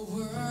your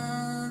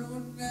word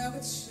will never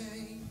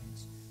change.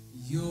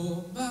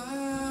 You're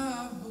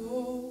my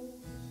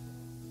hope.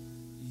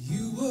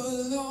 You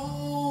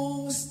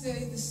alone will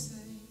stay the same.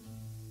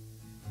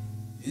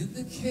 In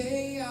the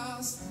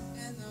chaos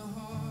and the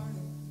heart,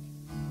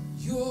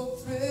 your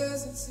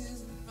presence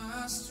is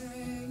my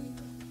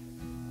strength.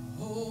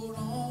 Hold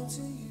on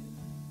to you,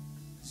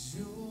 'cause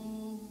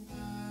you're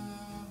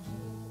my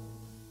hope.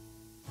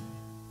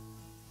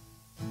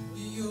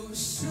 You're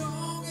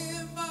strong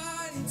and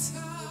mighty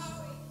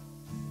tower.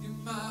 You're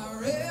my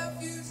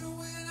refuge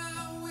when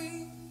I'm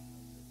weak.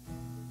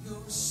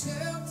 You're a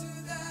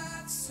shelter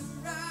that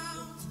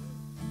surrounds me.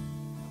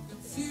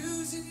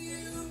 Confusion,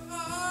 you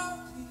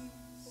are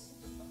peace.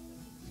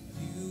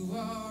 You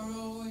are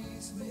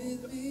always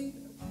with me.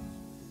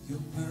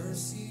 Your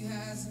mercy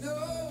has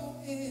no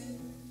end.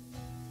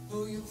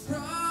 For your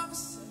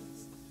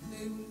promises,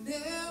 they will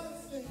never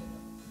fail.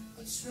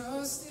 I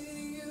trust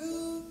in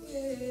you,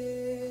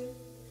 yeah.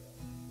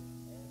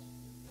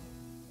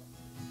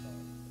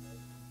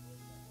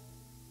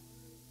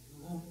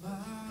 You're my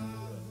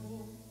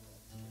hope.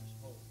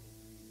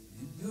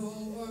 And your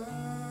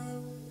word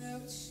will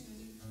never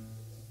change.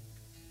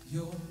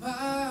 You're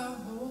my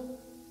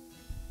hope.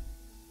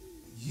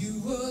 You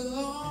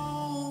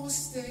alone will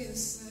stay the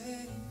same.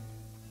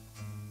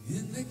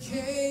 In the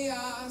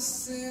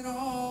chaos and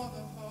all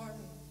the heartache,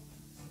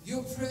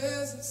 your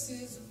presence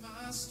is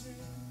my strength.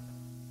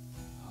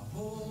 I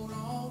hold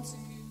on to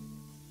you,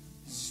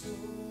 'cause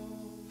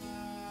you're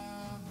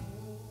my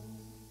hope.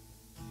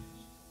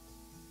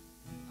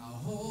 I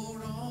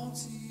hold on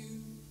to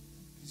you,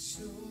 'cause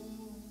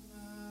you're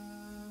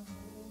my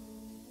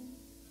hope.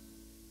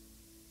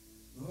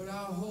 Lord,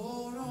 I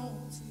hold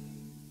on to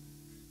you,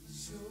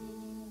 'cause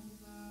you're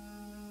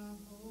my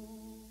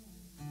hope.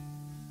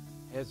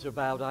 Heads are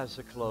bowed, eyes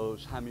are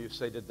closed. How many of you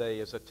say today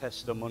as a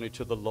testimony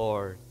to the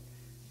Lord,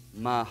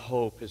 my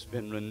hope has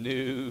been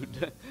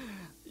renewed?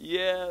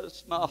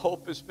 Yes, my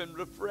hope has been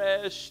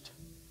refreshed.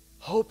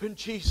 Hope in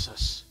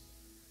Jesus.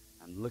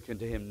 I'm looking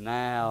to Him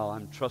now.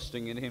 I'm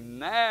trusting in Him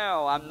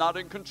now. I'm not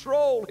in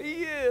control.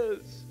 He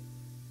is.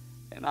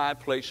 And I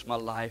place my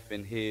life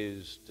in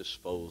His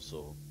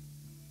disposal.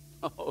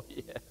 Oh,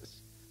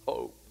 yes.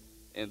 Hope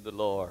in the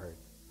Lord.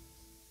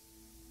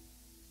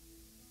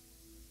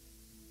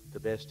 The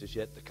best is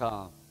yet to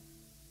come.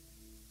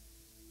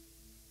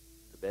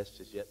 The best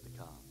is yet to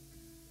come.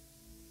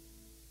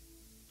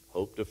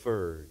 Hope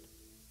deferred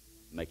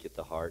maketh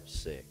the heart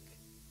sick.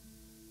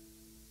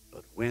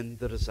 But when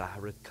the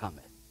desire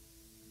cometh,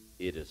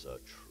 it is a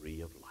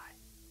tree of life.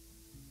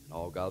 And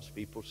all God's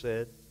people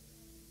said,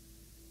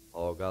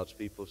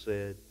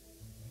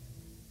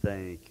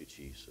 thank you,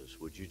 Jesus.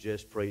 Would you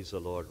just praise the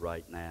Lord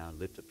right now?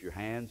 Lift up your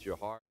hands, your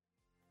heart.